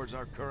progress towards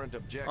our current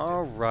objective.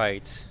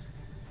 Alright.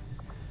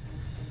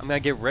 I'm gonna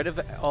get rid of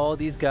all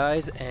these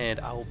guys, and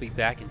I will be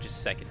back in just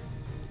a second.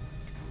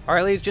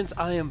 Alright, ladies and gents,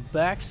 I am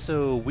back.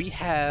 So we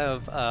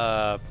have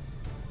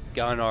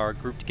gotten our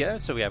group together.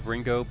 So we have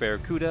Ringo,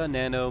 Barracuda,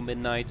 Nano,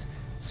 Midnight,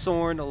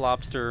 Sorn,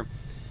 Lobster,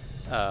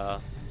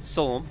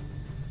 Solum,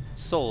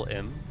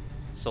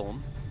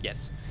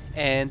 yes.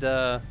 And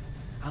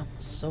I'm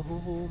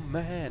so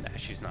mad. Actually,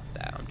 she's not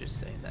that. I'm just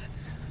saying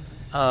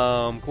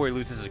that. Corey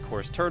loses, of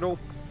course, Turtle.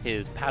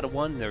 His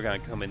Padawan. They're gonna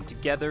come in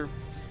together.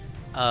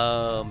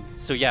 So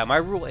yeah, my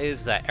rule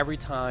is that every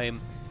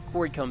time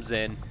Corey comes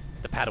in,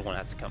 the Padawan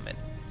has to come in.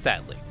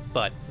 Sadly,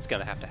 but it's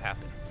gonna have to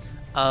happen.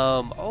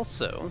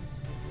 Also,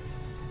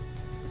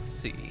 let's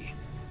see.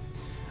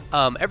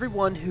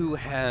 Everyone who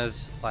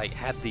has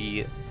had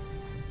the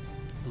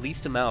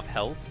least amount of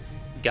health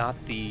got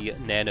the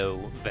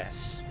nano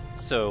vests.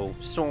 So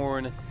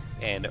Sorn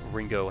and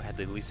Ringo had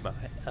the least amount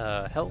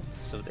of health,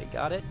 so they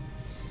got it.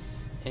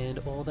 And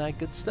all that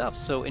good stuff.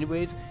 So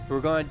anyways,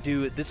 we're going to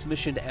do this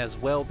mission as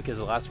well because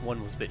the last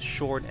one was a bit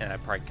short and I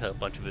probably cut a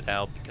bunch of it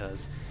out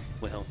because,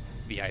 well,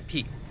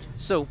 VIP.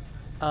 So,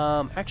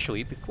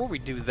 actually, before we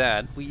do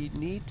that, we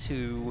need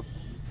to,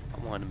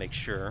 I want to make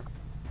sure,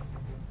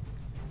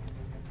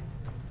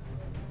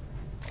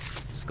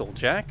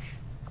 Skulljack,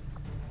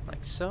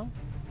 like so.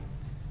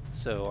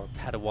 So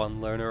our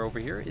Padawan learner over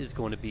here is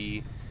going to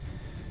be,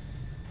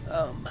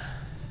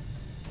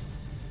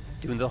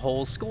 doing the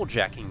whole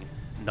Skulljacking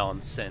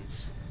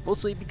nonsense.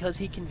 Mostly because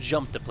he can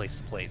jump to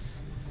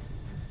place.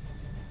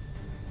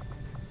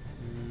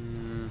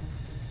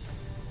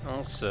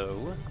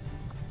 Also,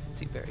 let's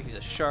see, Barry, he's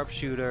a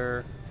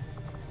Sharpshooter.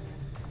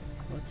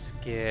 Let's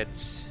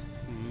get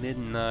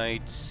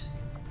Midnight.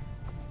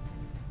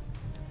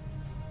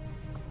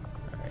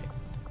 Alright.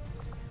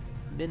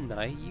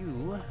 Midnight,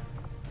 you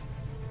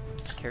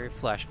carry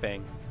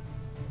Flashbang.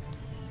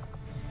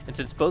 And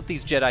since both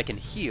these Jedi can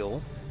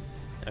heal,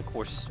 and of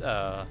course,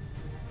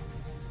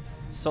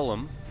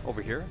 Solum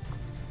over here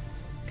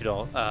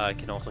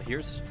can also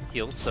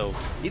heal. So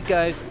these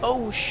guys.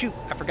 Oh shoot!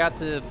 I forgot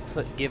to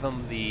give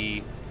them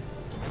the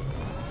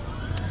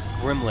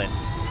Gremlin.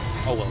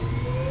 Oh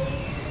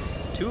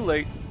well. Too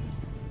late.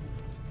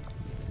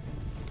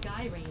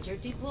 Sky Ranger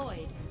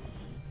deployed.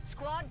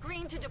 Squad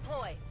green to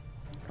deploy.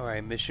 All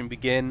right, mission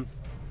begin.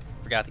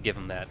 Forgot to give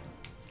them that.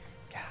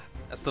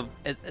 God,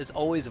 it's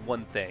always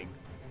one thing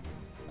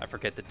I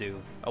forget to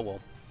do. Oh well.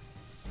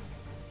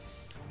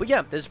 But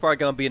yeah, this is probably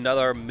going to be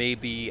another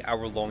maybe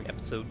hour-long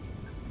episode.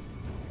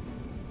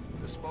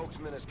 The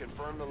spokesman has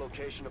confirmed the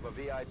location of a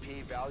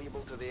VIP valuable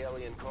to the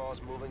alien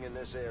cause moving in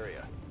this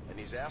area, and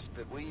he's asked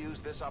that we use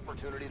this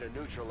opportunity to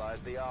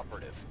neutralize the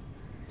operative.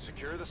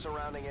 Secure the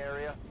surrounding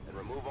area and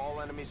remove all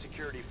enemy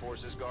security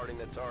forces guarding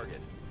the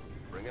target.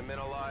 Bring him in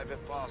alive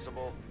if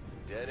possible,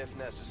 dead if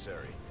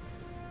necessary.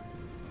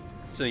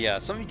 So yeah,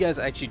 some of you guys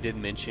actually did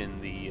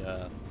mention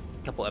the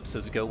couple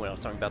episodes ago when I was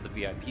talking about the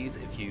VIPs,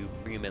 if you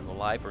bring them in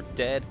alive or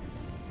dead,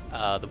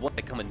 the ones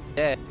that come in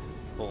dead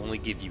will only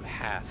give you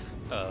half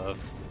of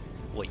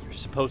what you're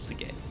supposed to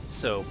get.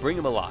 So bring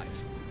them alive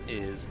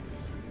is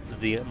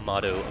the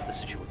motto of the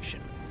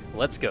situation.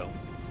 Let's go.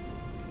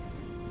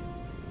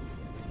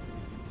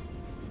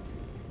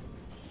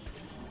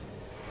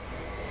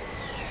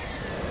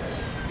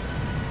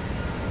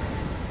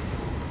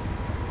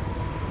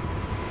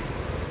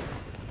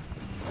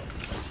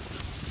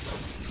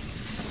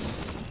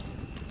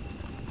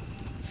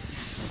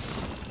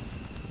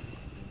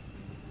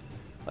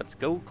 Let's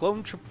go,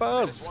 Clone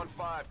Troopers!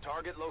 1-5,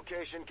 target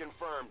location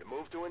confirmed.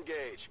 Move to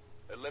engage.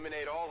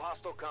 Eliminate all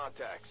hostile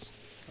contacts.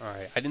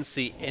 Alright, I didn't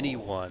see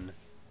anyone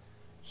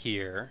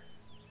here,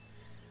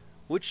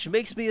 which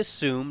makes me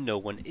assume no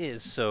one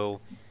is, so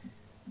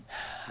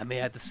I may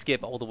have to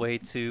skip all the way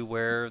to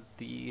where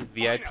the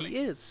VIP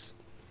is.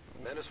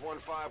 Menace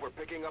 1-5, we're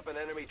picking up an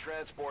enemy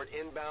transport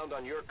inbound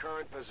on your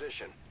current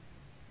position.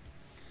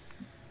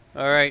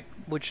 Alright,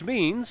 which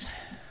means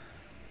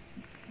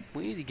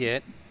we need to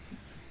get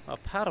a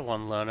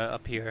Padawan Lana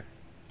up here.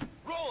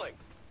 Rolling!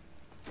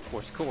 Of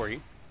course, Corey.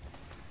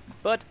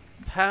 But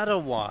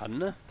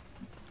Padawan...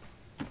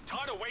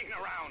 Tired of waiting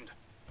around.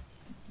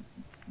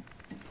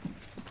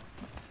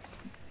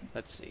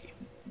 Let's see.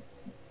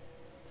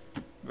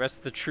 The rest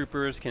of the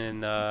troopers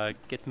can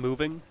get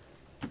moving.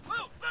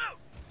 Move, move!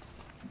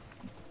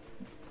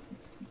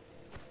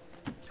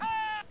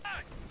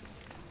 Charge!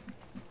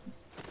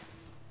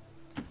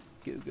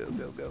 Go, go,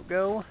 go, go,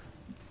 go.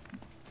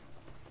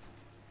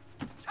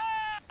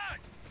 Charge!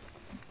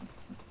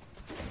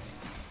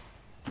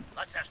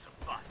 Let's have some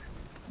fun.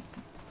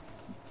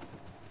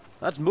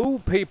 Let's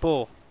move,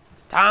 people.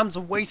 Time's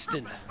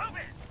wasting. Move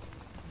it!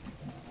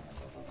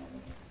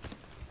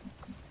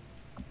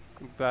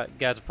 But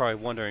guys are probably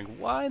wondering,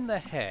 why in the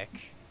heck?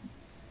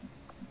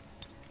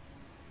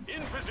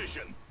 In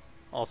position.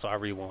 Also, I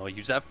really want to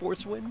use that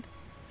Force Wind.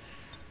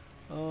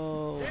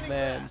 Oh,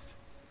 man.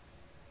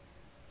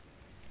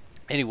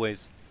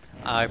 Anyways,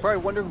 I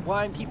probably wondering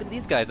why I'm keeping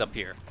these guys up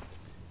here.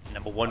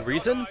 Number one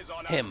reason,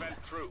 him.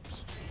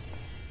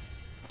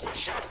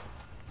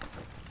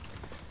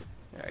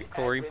 Alright,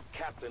 Corey. Advent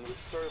captain would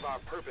serve our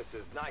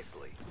purposes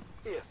nicely,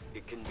 if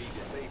it can be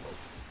disabled.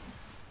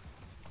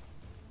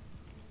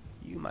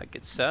 You might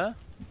get sir.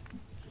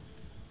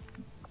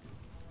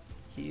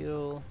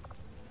 Heal.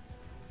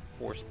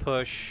 Force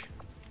push.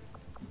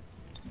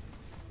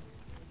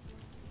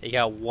 You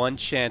got one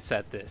chance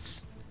at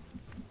this.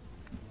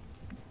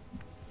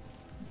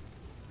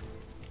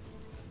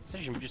 So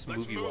I should just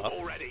move you up.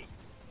 Already.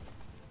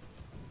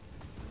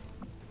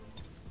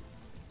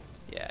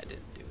 Yeah, I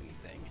didn't do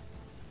anything.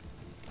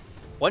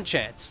 One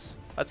chance.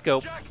 Let's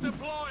go. Jack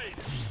deployed.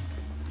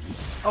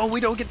 Oh, we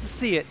don't get to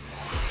see it.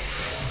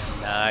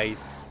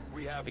 Nice.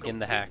 We have Begin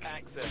the complete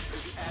hack. access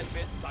to the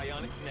Advent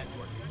psionic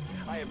network.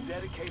 I have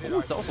dedicated Ooh,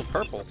 our it's also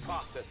systems purple. to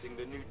processing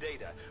the new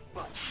data,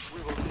 but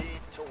we will need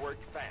to work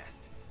fast.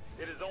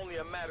 It is only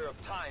a matter of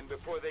time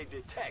before they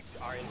detect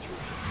our intrusion.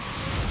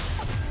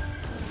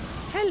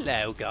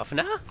 Hello,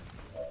 Governor.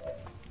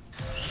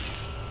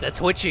 The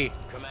Twitchy.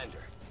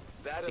 Commander,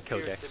 that The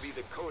appears Codex. to be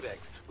the Codex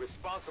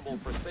responsible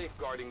for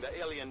safeguarding the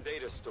alien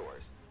data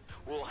stores.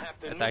 We'll have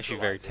to That's actually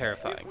very neutralize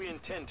it terrifying. if we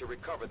intend to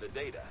recover the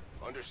data.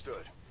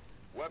 Understood.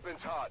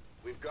 Weapons hot.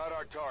 We've got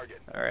our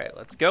target. Alright,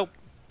 let's go.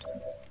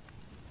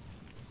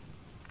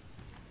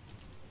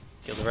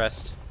 Kill the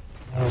rest.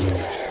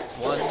 That's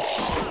one.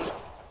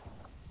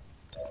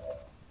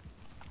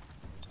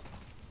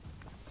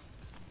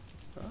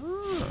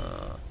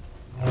 Oh.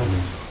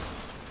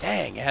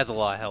 Dang, it has a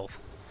lot of health.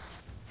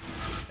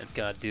 It's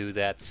gonna do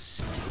that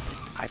stupid.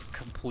 I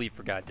completely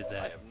forgot I did I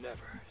that. have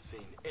never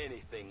seen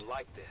anything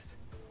like this.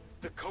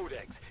 The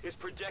Codex is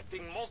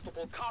projecting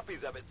multiple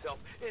copies of itself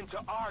into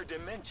our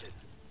dimension.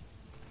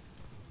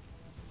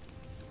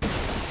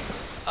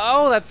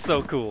 Oh, that's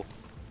so cool.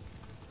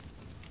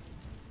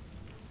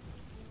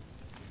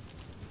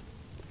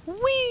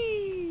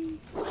 Whee!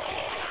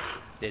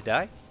 Did it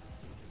die?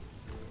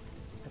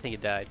 I think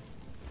it died.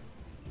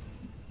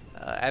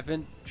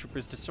 Advent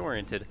Troopers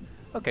disoriented.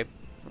 Okay.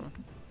 Move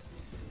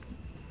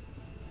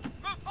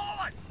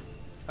forward.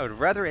 I would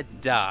rather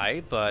it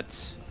die,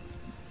 but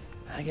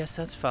I guess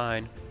that's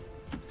fine.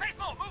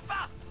 Faithful, move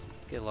fast.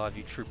 Let's get a lot of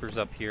you troopers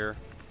up here.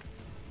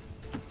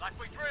 Like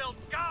we drilled.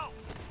 Go.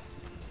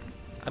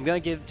 I'm gonna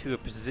get to a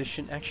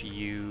position. Actually,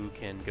 you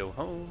can go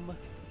home.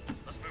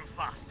 Let's move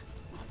fast.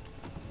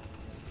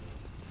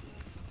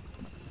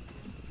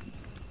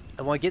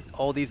 I want to get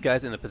all these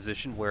guys in a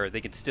position where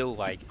they can still,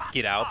 like,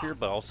 get out of here,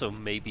 but also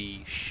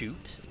maybe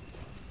shoot.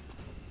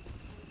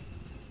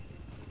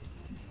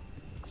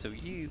 So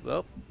you,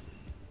 oh,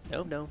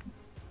 no.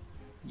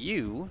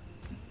 You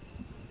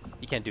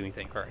can't do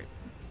anything, all right.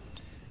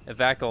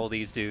 Evac all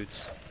these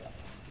dudes.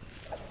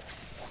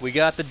 We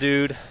got the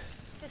dude.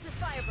 This is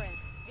Firebrand.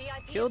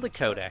 VIP. Kill the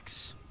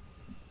Codex.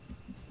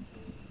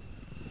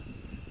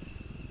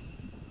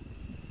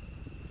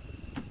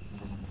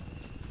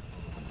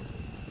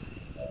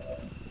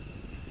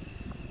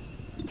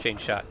 Chain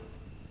shot.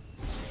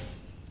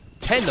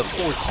 10 to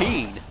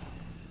 14.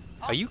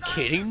 Are you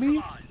kidding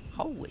me?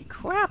 Holy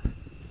crap.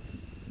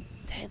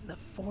 10 to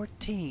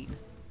 14.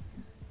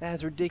 That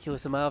is a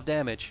ridiculous amount of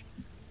damage.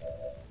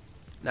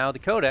 Now the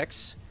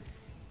Codex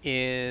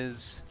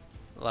is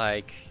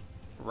like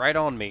right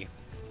on me.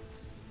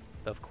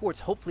 But of course,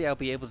 hopefully I'll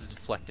be able to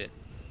deflect it.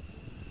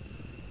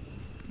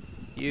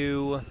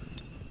 You.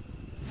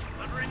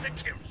 Delivering the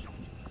kill shot.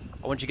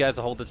 I want you guys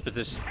to hold this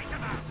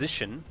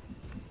position.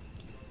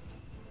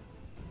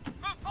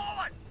 Move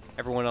forward.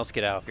 Everyone else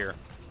get out of here.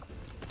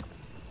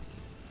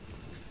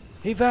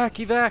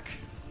 Evac, evac!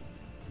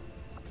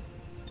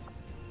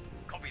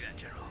 Copy that,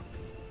 General.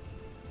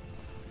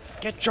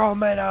 Get your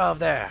men out of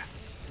there!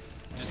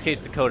 Just in case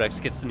the Codex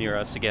gets near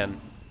us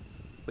again.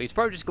 But he's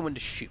probably just going to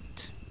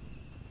shoot.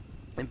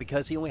 And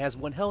because he only has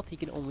 1 health, he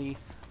can only...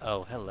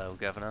 Oh, hello,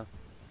 Governor.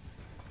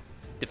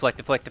 Deflect,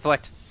 deflect,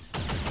 deflect!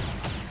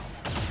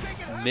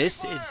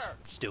 Miss is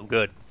still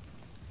good.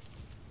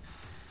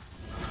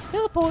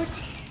 Teleport!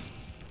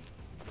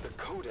 The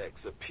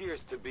Codex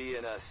appears to be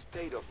in a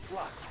state of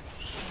flux,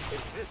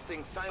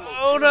 existing simultaneously.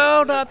 Oh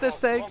no, not this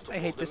across thing! multiple I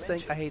hate this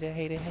thing. I hate it,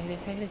 hate it, hate it,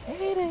 hate it,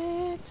 hate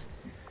it!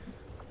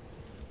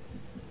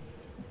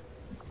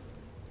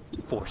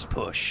 Force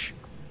push.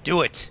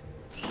 Do it!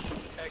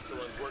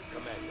 Excellent work,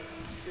 Commander.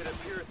 It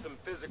appears some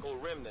physical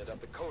remnant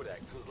of the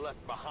Codex was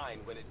left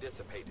behind when it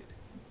dissipated.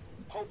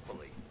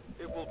 Hopefully,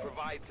 it will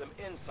provide some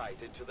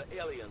insight into the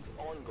aliens'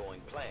 ongoing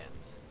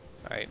plans.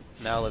 Alright,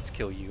 now let's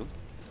kill you.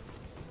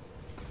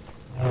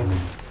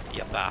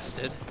 You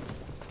bastard.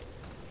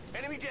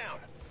 Enemy down.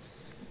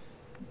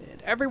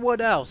 And everyone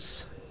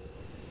else,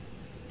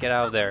 get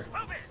out of there.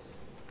 Move it!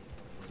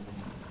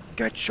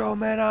 Get your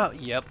men out!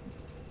 Yep.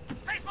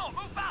 Baseball,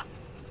 move fast!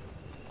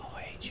 Oh,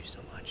 I hate you so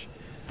much.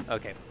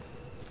 Okay.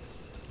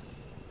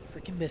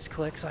 Freaking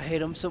misclicks, I hate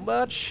them so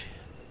much.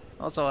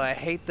 Also, I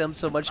hate them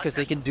so much because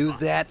they can do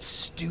that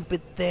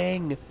stupid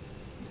thing.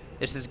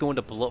 This is going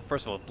to blow.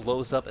 First of all, it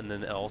blows up, and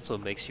then it also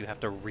makes you have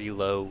to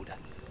reload.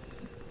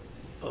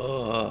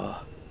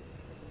 Ugh.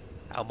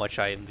 How much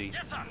I envy.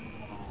 Yes, sir!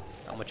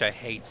 How much I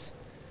hate.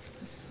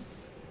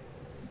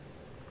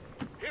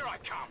 Here I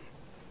come.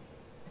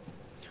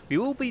 We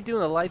will be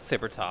doing a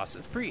lightsaber toss.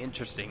 It's pretty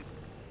interesting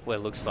what it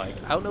looks like.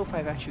 I don't know if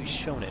I've actually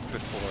shown it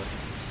before.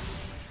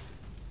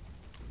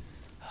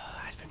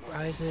 Advent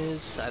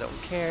rises. I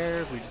don't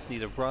care. We just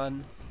need to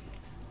run.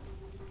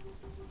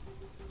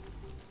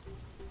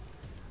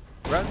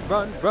 Run,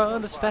 run,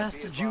 run as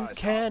fast as you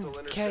can.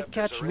 Can't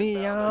catch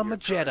me, I'm a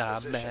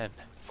Jedi man.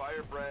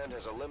 Firebrand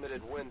has a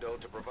limited window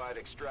to provide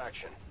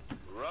extraction.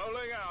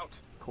 Rolling out.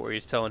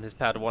 Corey's telling his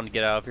Padawan to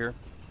get out of here.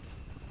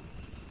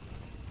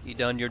 You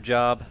done your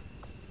job?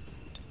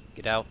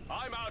 Get out.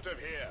 I'm out of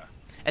here.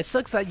 It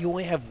sucks that you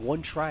only have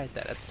 1 try at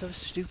that. That's so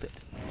stupid.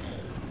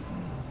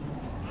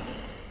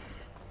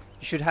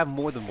 You should have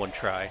more than 1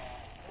 try.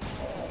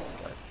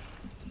 But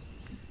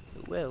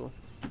you will.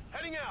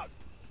 Heading out.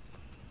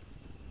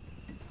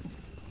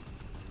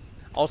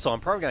 Also, I'm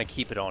probably gonna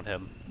keep it on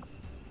him.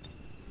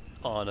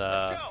 On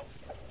Go.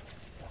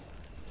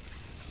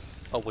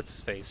 oh, what's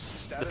his face?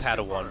 The Status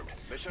Padawan. confirmed.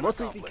 Mission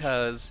Mostly accomplished.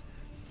 because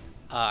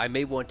I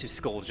may want to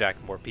skulljack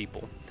more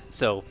people.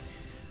 So,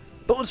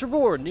 bonus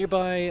reward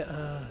nearby.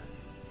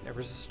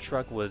 Everest's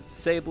truck was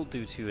disabled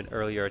due to an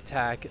earlier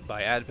attack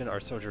by Advent. Our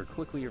soldier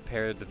quickly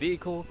repaired the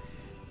vehicle.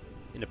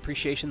 In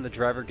appreciation, the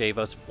driver gave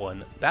us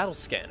 1 battle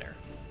scanner.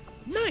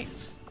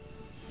 Nice!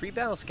 Free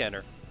battle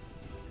scanner.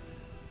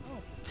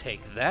 I'll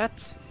take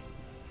that.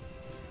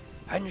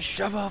 And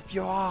shove up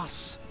your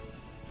ass.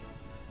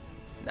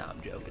 Nah,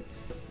 I'm joking.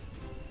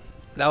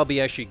 That'll be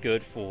actually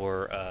good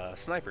for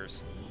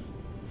snipers.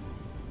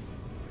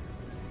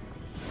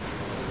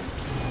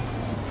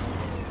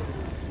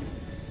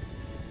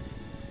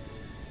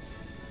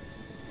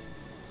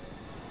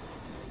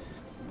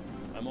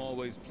 I'm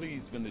always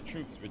pleased when the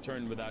troops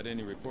return without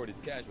any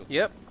reported casualties.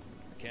 Yep.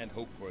 Can't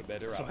hope for a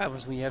better That's what outcome.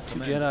 happens when you have 2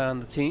 Commander, Jedi on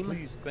the team.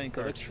 Please thank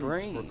our Codex troops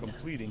brain. for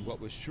completing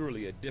what was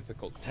surely a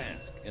difficult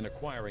task in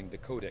acquiring the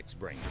Codex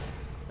brain.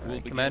 We'll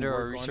begin Commander, our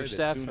work on research it as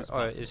staff soon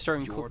as is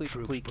starting Your quickly to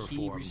troops complete key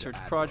performed research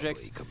admirably,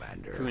 projects.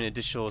 Commander. Crewing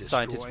additional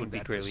scientists Destroying would be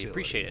that greatly facility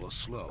appreciated. will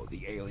slow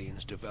the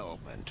aliens'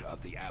 development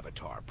of the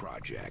Avatar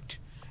project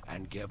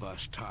and give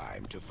us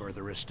time to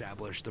further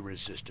establish the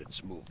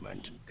resistance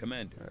movement.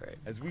 Commander, Alright.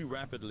 as we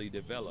rapidly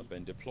develop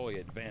and deploy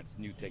advanced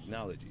new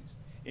technologies,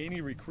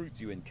 any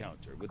recruits you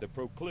encounter with a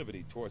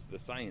proclivity towards the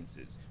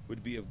sciences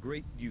would be of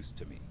great use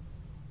to me.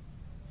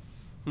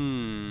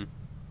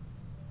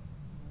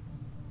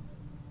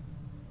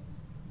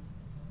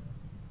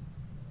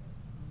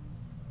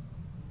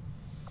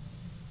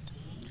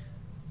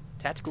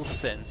 Tactical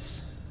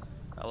sense.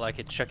 I like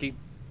it, Chucky.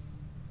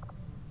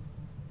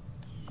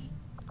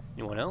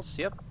 Anyone else?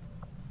 Yep.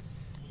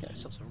 Got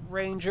ourselves a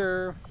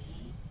ranger.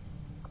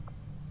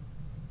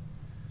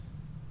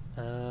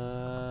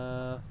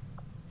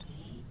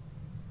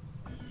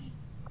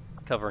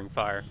 Covering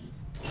fire.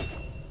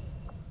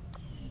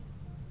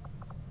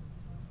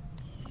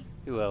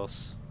 Who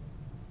else?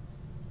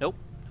 Nope,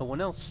 no one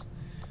else.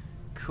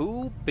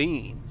 Cool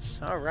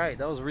beans. Alright,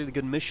 that was a really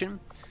good mission.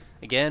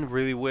 Again,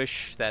 really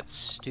wish that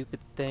stupid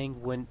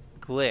thing wouldn't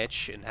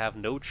glitch and have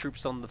no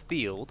troops on the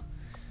field.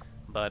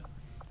 But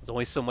there's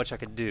only so much I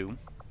could do.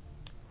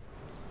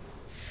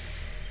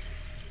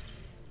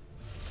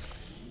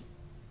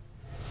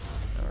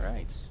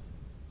 Alright.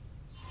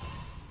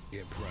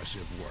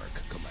 Impressive work,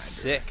 Commander.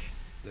 Sick.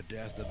 The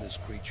death of this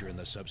creature and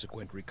the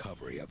subsequent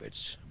recovery of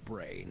its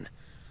brain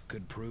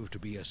could prove to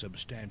be a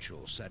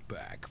substantial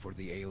setback for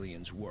the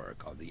aliens'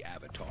 work on the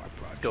Avatar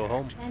project. Let's go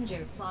home. And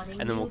you're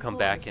plotting And then we'll new come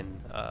back course.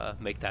 and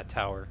make that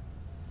tower.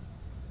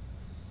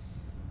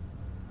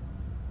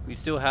 we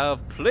still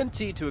have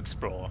plenty to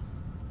explore.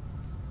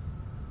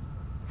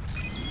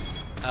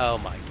 Oh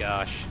my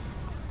gosh.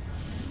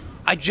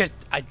 I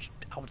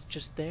was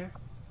just there.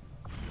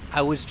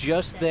 I was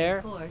just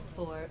there. Course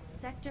for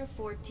Sector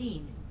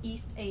 14,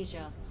 East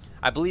Asia.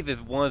 I believe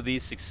if one of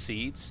these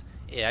succeeds,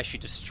 it actually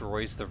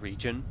destroys the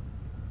region.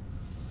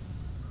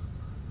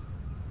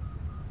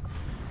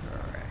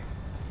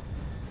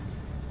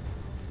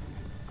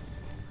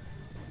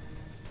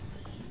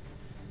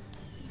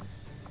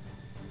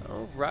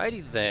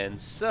 Alrighty then,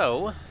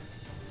 so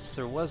since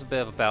there was a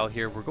bit of a battle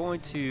here, we're going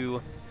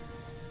to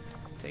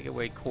take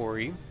away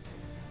Corey.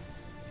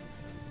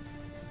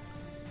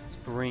 Let's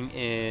bring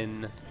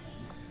in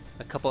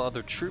a couple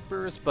other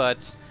troopers,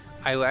 but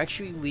I will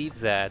actually leave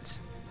that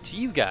to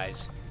you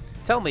guys.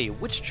 Tell me,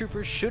 which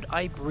troopers should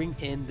I bring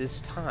in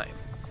this time?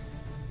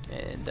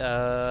 And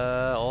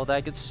all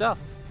that good stuff.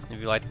 If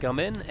you'd like to come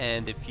in,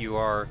 and if you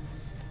are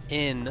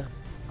in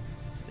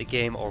the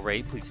game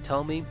already, please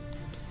tell me.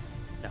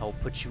 And I'll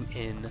put you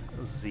in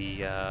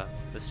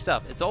the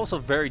stuff. It's also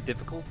very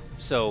difficult,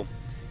 so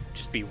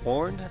just be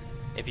warned.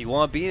 If you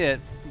want to be in it,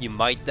 you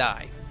might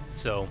die.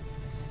 So,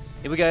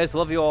 anyway guys,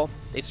 love you all.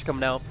 Thanks for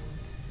coming out.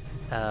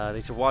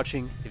 Thanks for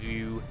watching. If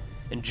you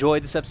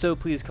enjoyed this episode,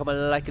 please comment,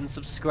 like, and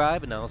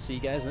subscribe, and I'll see you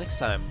guys next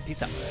time.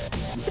 Peace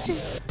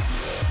out.